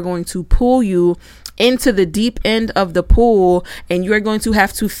people who are going to pull you into the deep end of the pool, and you're going to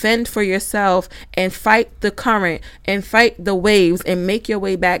have to fend for yourself and fight the current and fight the waves and make your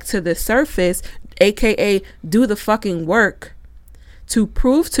way back to the surface, aka do the fucking work to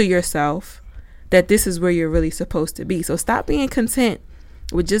prove to yourself that this is where you're really supposed to be. So stop being content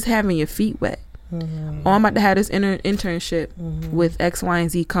with just having your feet wet. Oh, I'm about to have this internship with X, Y,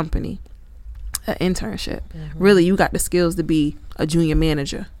 and Z company. An internship. Really, you got the skills to be a junior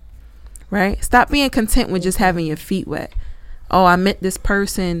manager, right? Stop being content with just having your feet wet. Oh, I met this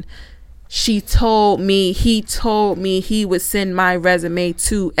person. He told me he would send my resume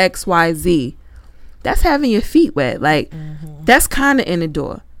to XYZ. That's having your feet wet. Like, that's kind of in the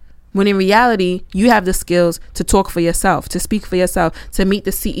door. When in reality, you have the skills to talk for yourself, to speak for yourself, to meet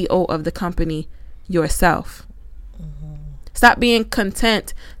the CEO of the company yourself. Stop being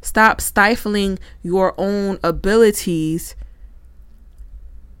content. Stop stifling your own abilities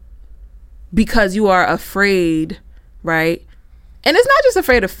because you are afraid, right? And it's not just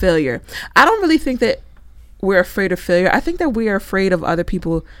afraid of failure. I don't really think that we're afraid of failure. I think that we are afraid of other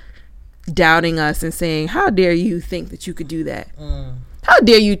people doubting us and saying, how dare you think that you could do that? How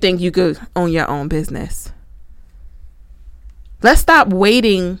dare you think you could own your own business? Let's stop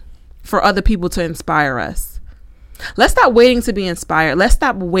waiting for other people to inspire us. Let's stop waiting to be inspired. Let's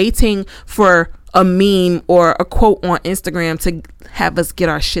stop waiting for a meme or a quote on Instagram to have us get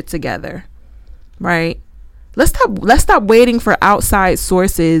our shit together. Right? Let's stop waiting for outside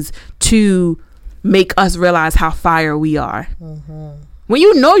sources to make us realize how fire we are. When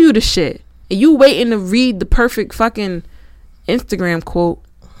you know you the shit and you waiting to read the perfect fucking Instagram quote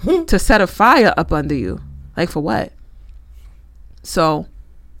to set a fire up under you. Like, for what? So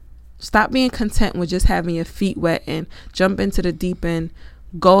stop being content with just having your feet wet and jump into the deep end.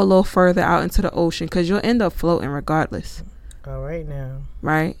 Go a little further out into the ocean, because you'll end up floating regardless. All right now.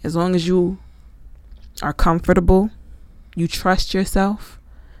 Right? As long as you are comfortable, you trust yourself,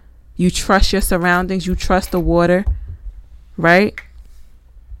 you trust your surroundings, you trust the water, right?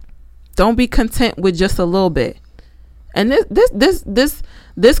 Don't be content with just a little bit. And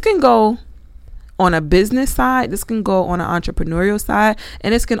this can go on a business side, this can go on an entrepreneurial side,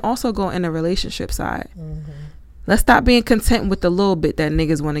 and this can also go in a relationship side. Let's stop being content with the little bit that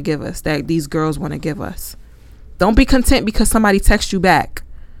niggas want to give us, that these girls want to give us. Don't be content because somebody texts you back.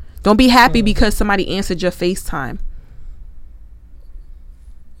 Don't be happy because somebody answered your FaceTime.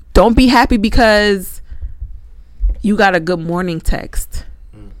 Don't be happy because you got a good morning text.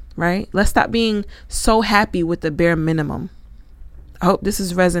 Right? Let's stop being so happy with the bare minimum. I hope this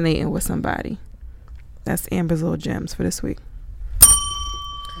is resonating with somebody. That's Amber's little gems for this week.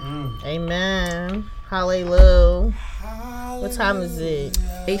 Amen. Hallelujah. What time is it?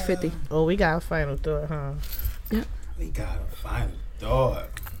 8:50. Oh, we got a final thought, huh? Yep. We got a final thought.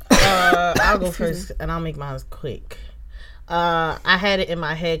 I'll go first, and I'll make mine quick. I had it in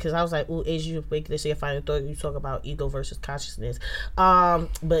my head because I was like, "Ooh, Asia, you wait to say a final thought. You talk about ego versus consciousness, but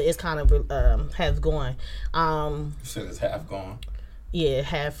it's kind of half gone." You said it's half gone. Yeah,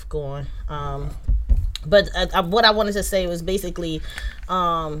 half gone. But what I wanted to say was basically,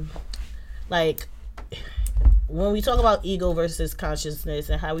 like, when we talk about ego versus consciousness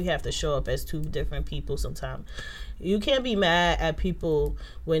and how we have to show up as two different people sometimes, You can't be mad at people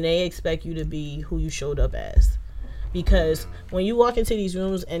when they expect you to be who you showed up as. Because when you walk into these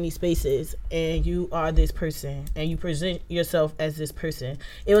rooms and these spaces and you are this person and you present yourself as this person,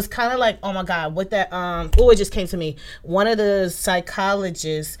 it was kind of like, oh my God, what that, it just came to me. One of the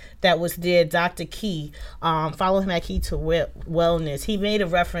psychologists that was there, Dr. Key, follow him at Key to Wellness. He made a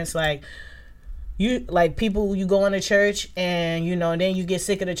reference like, you like people, you go into church and, you know, then you get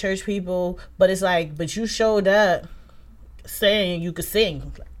sick of the church people, but it's like, but you showed up saying you could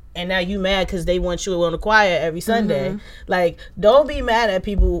sing. And now you mad because they want you on the choir every Sunday. Like, don't be mad at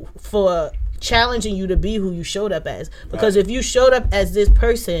people for challenging you to be who you showed up as. Because if you showed up as this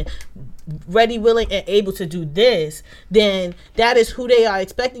person, ready, willing, and able to do this, then that is who they are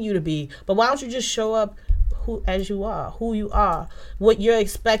expecting you to be. But why don't you just show up who you are, what you're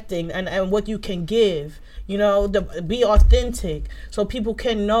expecting, and what you can give. You know, be authentic so people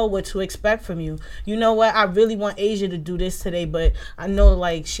can know what to expect from you. You know what? I really want Asia to do this today, but I know,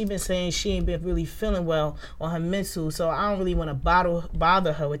 like, she been saying she ain't been really feeling well on her mental, so I don't really want to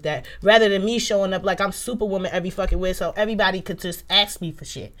bother her with that. Rather than me showing up like I'm Superwoman every fucking way so everybody could just ask me for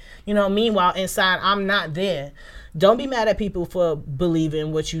shit. You know, meanwhile, inside, I'm not there. Don't be mad at people for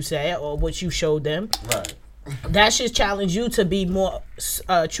believing what you say or what you showed them. Right. That should challenge you to be more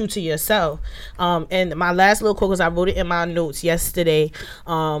true to yourself. And my last little quote, because I wrote it in my notes yesterday,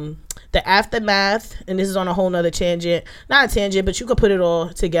 the aftermath, and this is on a whole nother tangent, not a tangent, but you could put it all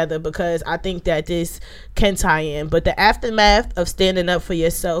together because I think that this can tie in. But the aftermath of standing up for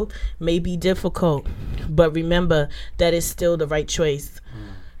yourself may be difficult, but remember that it's still the right choice.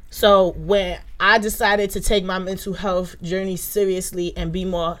 So when I decided to take my mental health journey seriously and be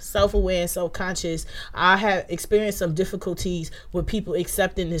more self-aware and self-conscious, I have experienced some difficulties with people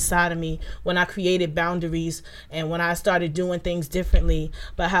accepting this side of me when I created boundaries and when I started doing things differently.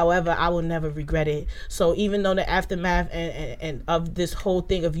 But however, I will never regret it. So even though the aftermath and of this whole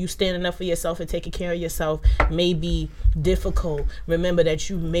thing of you standing up for yourself and taking care of yourself may be difficult, remember that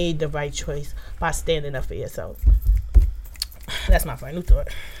you made the right choice by standing up for yourself. That's my final thought.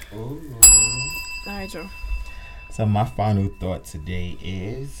 All right, Joe. So my final thought today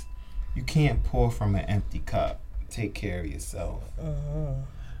is, you can't pour from an empty cup. Take care of yourself.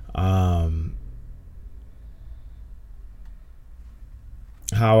 How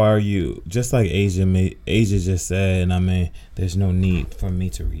are you? Just like Asia just said, and I mean, there's no need for me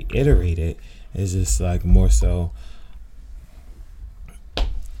to reiterate it. It's just like more so,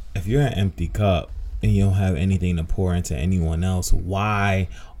 if you're an empty cup and you don't have anything to pour into anyone else, why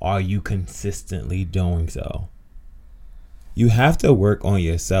are you consistently doing so? You have to work on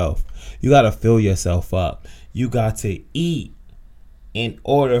yourself. You got to fill yourself up. You got to eat in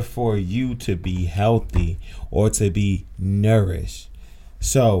order for you to be healthy or to be nourished.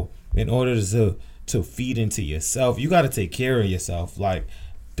 So in order to feed into yourself, you got to take care of yourself. Like,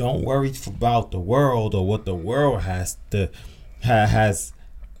 don't worry about the world or what the world has to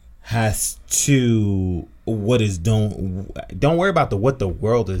what is doing. Don't worry about what the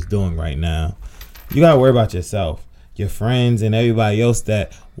world is doing right now. You gotta worry about yourself, your friends, and everybody else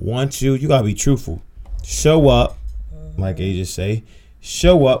that wants you. You gotta be truthful. Show up, like Asia say.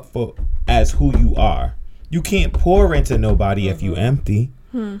 Show up for as who you are. You can't pour into nobody if you empty.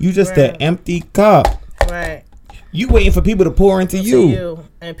 You just an empty cup. Right. You waiting for people to pour into you.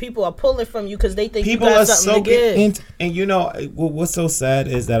 And people are pulling from you because they think people you got something to give. And you know, what's so sad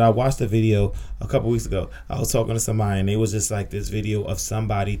is that I watched a video a couple weeks ago. I was talking to somebody and it was just like this video of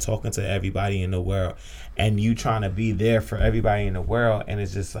somebody talking to everybody in the world and you trying to be there for everybody in the world. And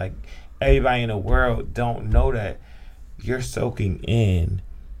it's just like, everybody in the world don't know that you're soaking in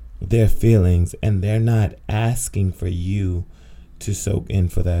their feelings and they're not asking for you to soak in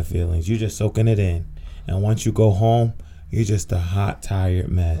for their feelings. You're just soaking it in. And once you go home, you're just a hot, tired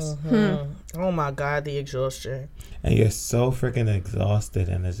mess. Oh my God, the exhaustion. And you're so freaking exhausted.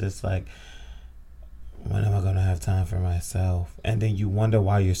 And it's just like, when am I going to have time for myself? And then you wonder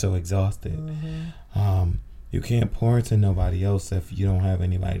why you're so exhausted. You can't pour into nobody else if you don't have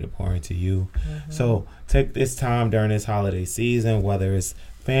anybody to pour into you. So take this time during this holiday season, whether it's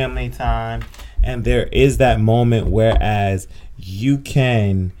family time, and there is that moment whereas you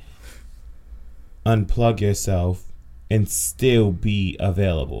can unplug yourself and still be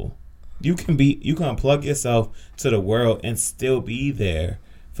available. You can unplug yourself to the world and still be there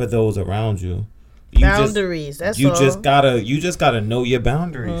for those around you. Boundaries. You just gotta know your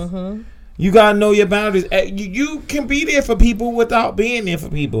boundaries. You gotta know your boundaries. You can be there for people without being there for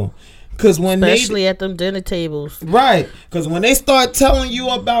people. Especially at them dinner tables. Right. Because when they start telling you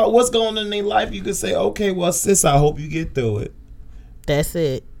about what's going on in their life, you can say, okay, well, sis, I hope you get through it. That's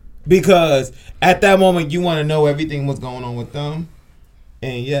it. Because at that moment, you want to know everything what's going on with them.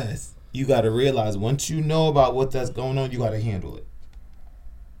 And yes, you got to realize once you know about what that's going on, you got to handle it.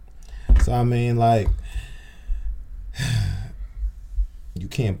 So, I mean, like, you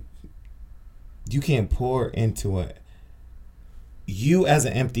can't pour into it. You as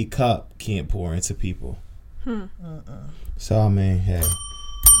an empty cup can't pour into people. So, I mean, hey.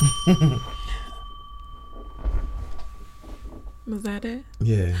 Was that it?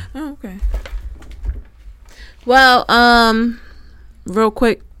 Yeah. Oh, okay. Well, real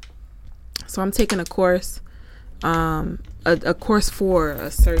quick. So I'm taking a course, a course for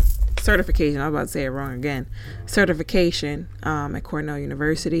a certification. I was about to say it wrong again. Certification at Cornell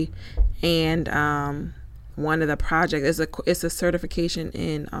University, and one of the projects it's a certification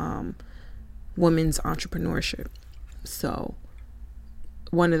in women's entrepreneurship. So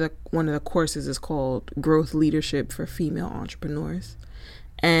one of the courses is called Growth Leadership for Female Entrepreneurs,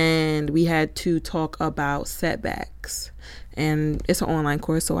 and we had to talk about setbacks. And it's an online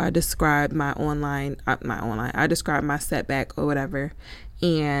course, so I described I described my setback or whatever,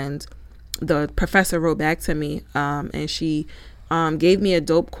 and the professor wrote back to me, and she gave me a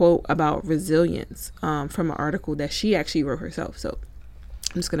dope quote about resilience from an article that she actually wrote herself. So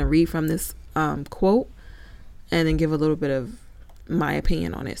I'm just gonna read from this quote and then give a little bit of my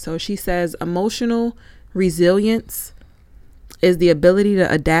opinion on it. So she says, emotional resilience is the ability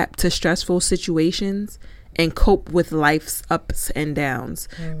to adapt to stressful situations and cope with life's ups and downs.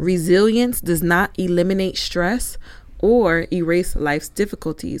 Resilience does not eliminate stress or erase life's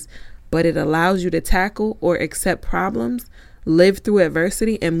difficulties, but it allows you to tackle or accept problems, live through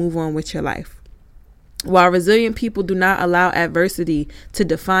adversity, and move on with your life. While resilient people do not allow adversity to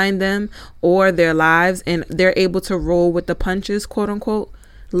define them or their lives, and they're able to roll with the punches, quote unquote,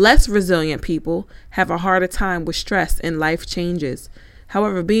 less resilient people have a harder time with stress and life changes.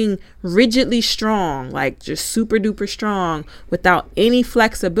 However, being rigidly strong, like just super duper strong without any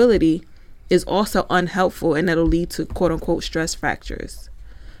flexibility, is also unhelpful, and it'll lead to quote unquote stress fractures.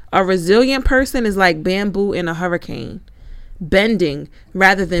 A resilient person is like bamboo in a hurricane, bending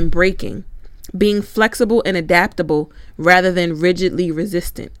rather than breaking, being flexible and adaptable rather than rigidly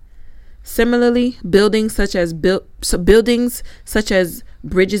resistant. Similarly, buildings such as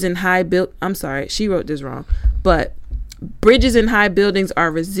bridges and high built, I'm sorry, she wrote this wrong, but bridges and high buildings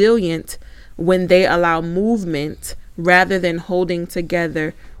are resilient when they allow movement rather than holding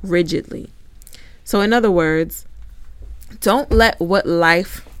together rigidly. So in other words, don't let what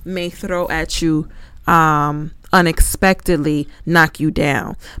life may throw at you unexpectedly knock you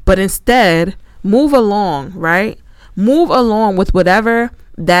down, but instead move along, right? Move along with whatever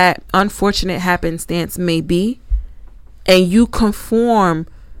that unfortunate happenstance may be, and you conform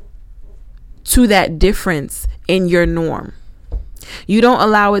to that difference in your norm. You don't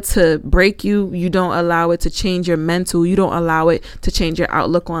allow it to break you. You don't allow it to change your mental. You don't allow it to change your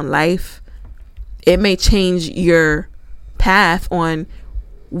outlook on life. It may change your path on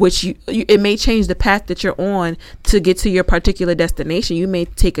which it may change the path that you're on to get to your particular destination. You may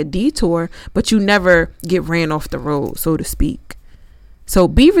take a detour, but you never get ran off the road, so to speak. So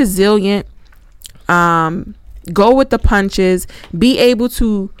be resilient. Go with the punches. Be able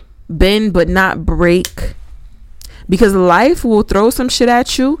to bend but not break, because life will throw some shit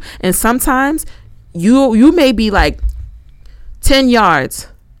at you, and sometimes you may be like 10 yards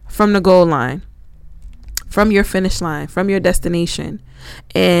from the goal line, from your finish line, from your destination,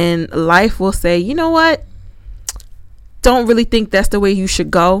 and life will say, you know what, don't really think that's the way you should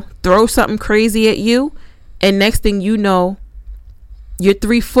go. Throw something crazy at you, and next thing you know, you're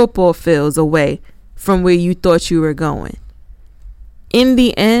 3 football fields away from where you thought you were going. In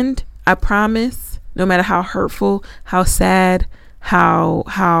the end, I promise, no matter how hurtful, how sad,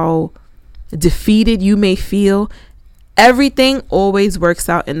 how defeated you may feel, everything always works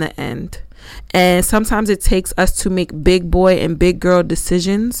out in the end. And sometimes it takes us to make big boy and big girl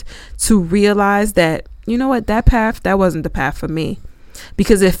decisions to realize that, you know what, that wasn't the path for me.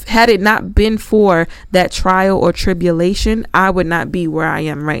 Because had it not been for that trial or tribulation, I would not be where I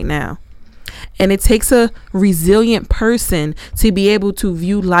am right now. And it takes a resilient person to be able to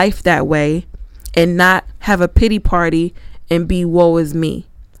view life that way and not have a pity party and be woe is me,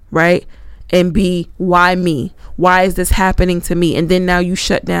 right? And be, why me? Why is this happening to me? And then now you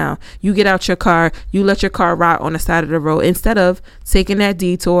shut down. You get out your car. You let your car rot on the side of the road. Instead of taking that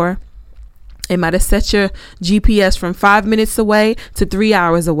detour, it might have set your GPS from 5 minutes away to 3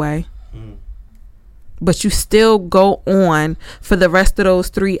 hours away. But you still go on for the rest of those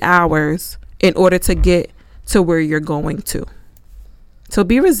 3 hours in order to get to where you're going to. So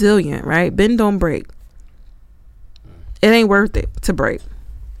be resilient, right? Bend, don't break. It ain't worth it to break.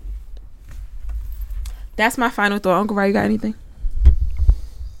 That's my final thought. Uncle Ray, you got anything?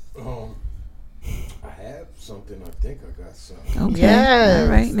 I have something. I think I got something. Okay. Yes. All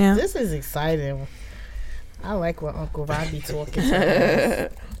right now. This is exciting. I like what Uncle Rob be talking to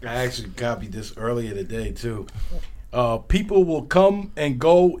us. I actually copied this earlier today too. People will come and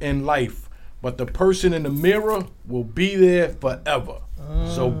go in life, but the person in the mirror will be there forever.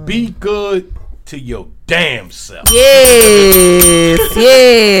 So be good to your damn self. Yes.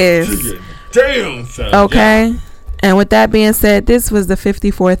 Yes. Damn, son. Okay. And with that being said, this was the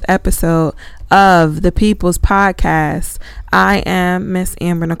 54th episode of the People's Podcast. I am Miss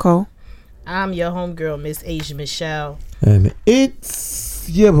Amber Nicole. I'm your homegirl, Miss Asia Michelle. And it's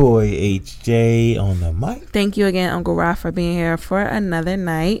your boy HJ on the mic. Thank you again, Uncle Rob, for being here for another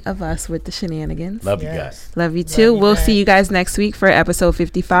night of us with the shenanigans. Love you guys. Love you too. We'll see you guys next week for episode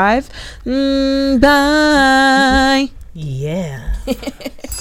 55. Bye. Yeah.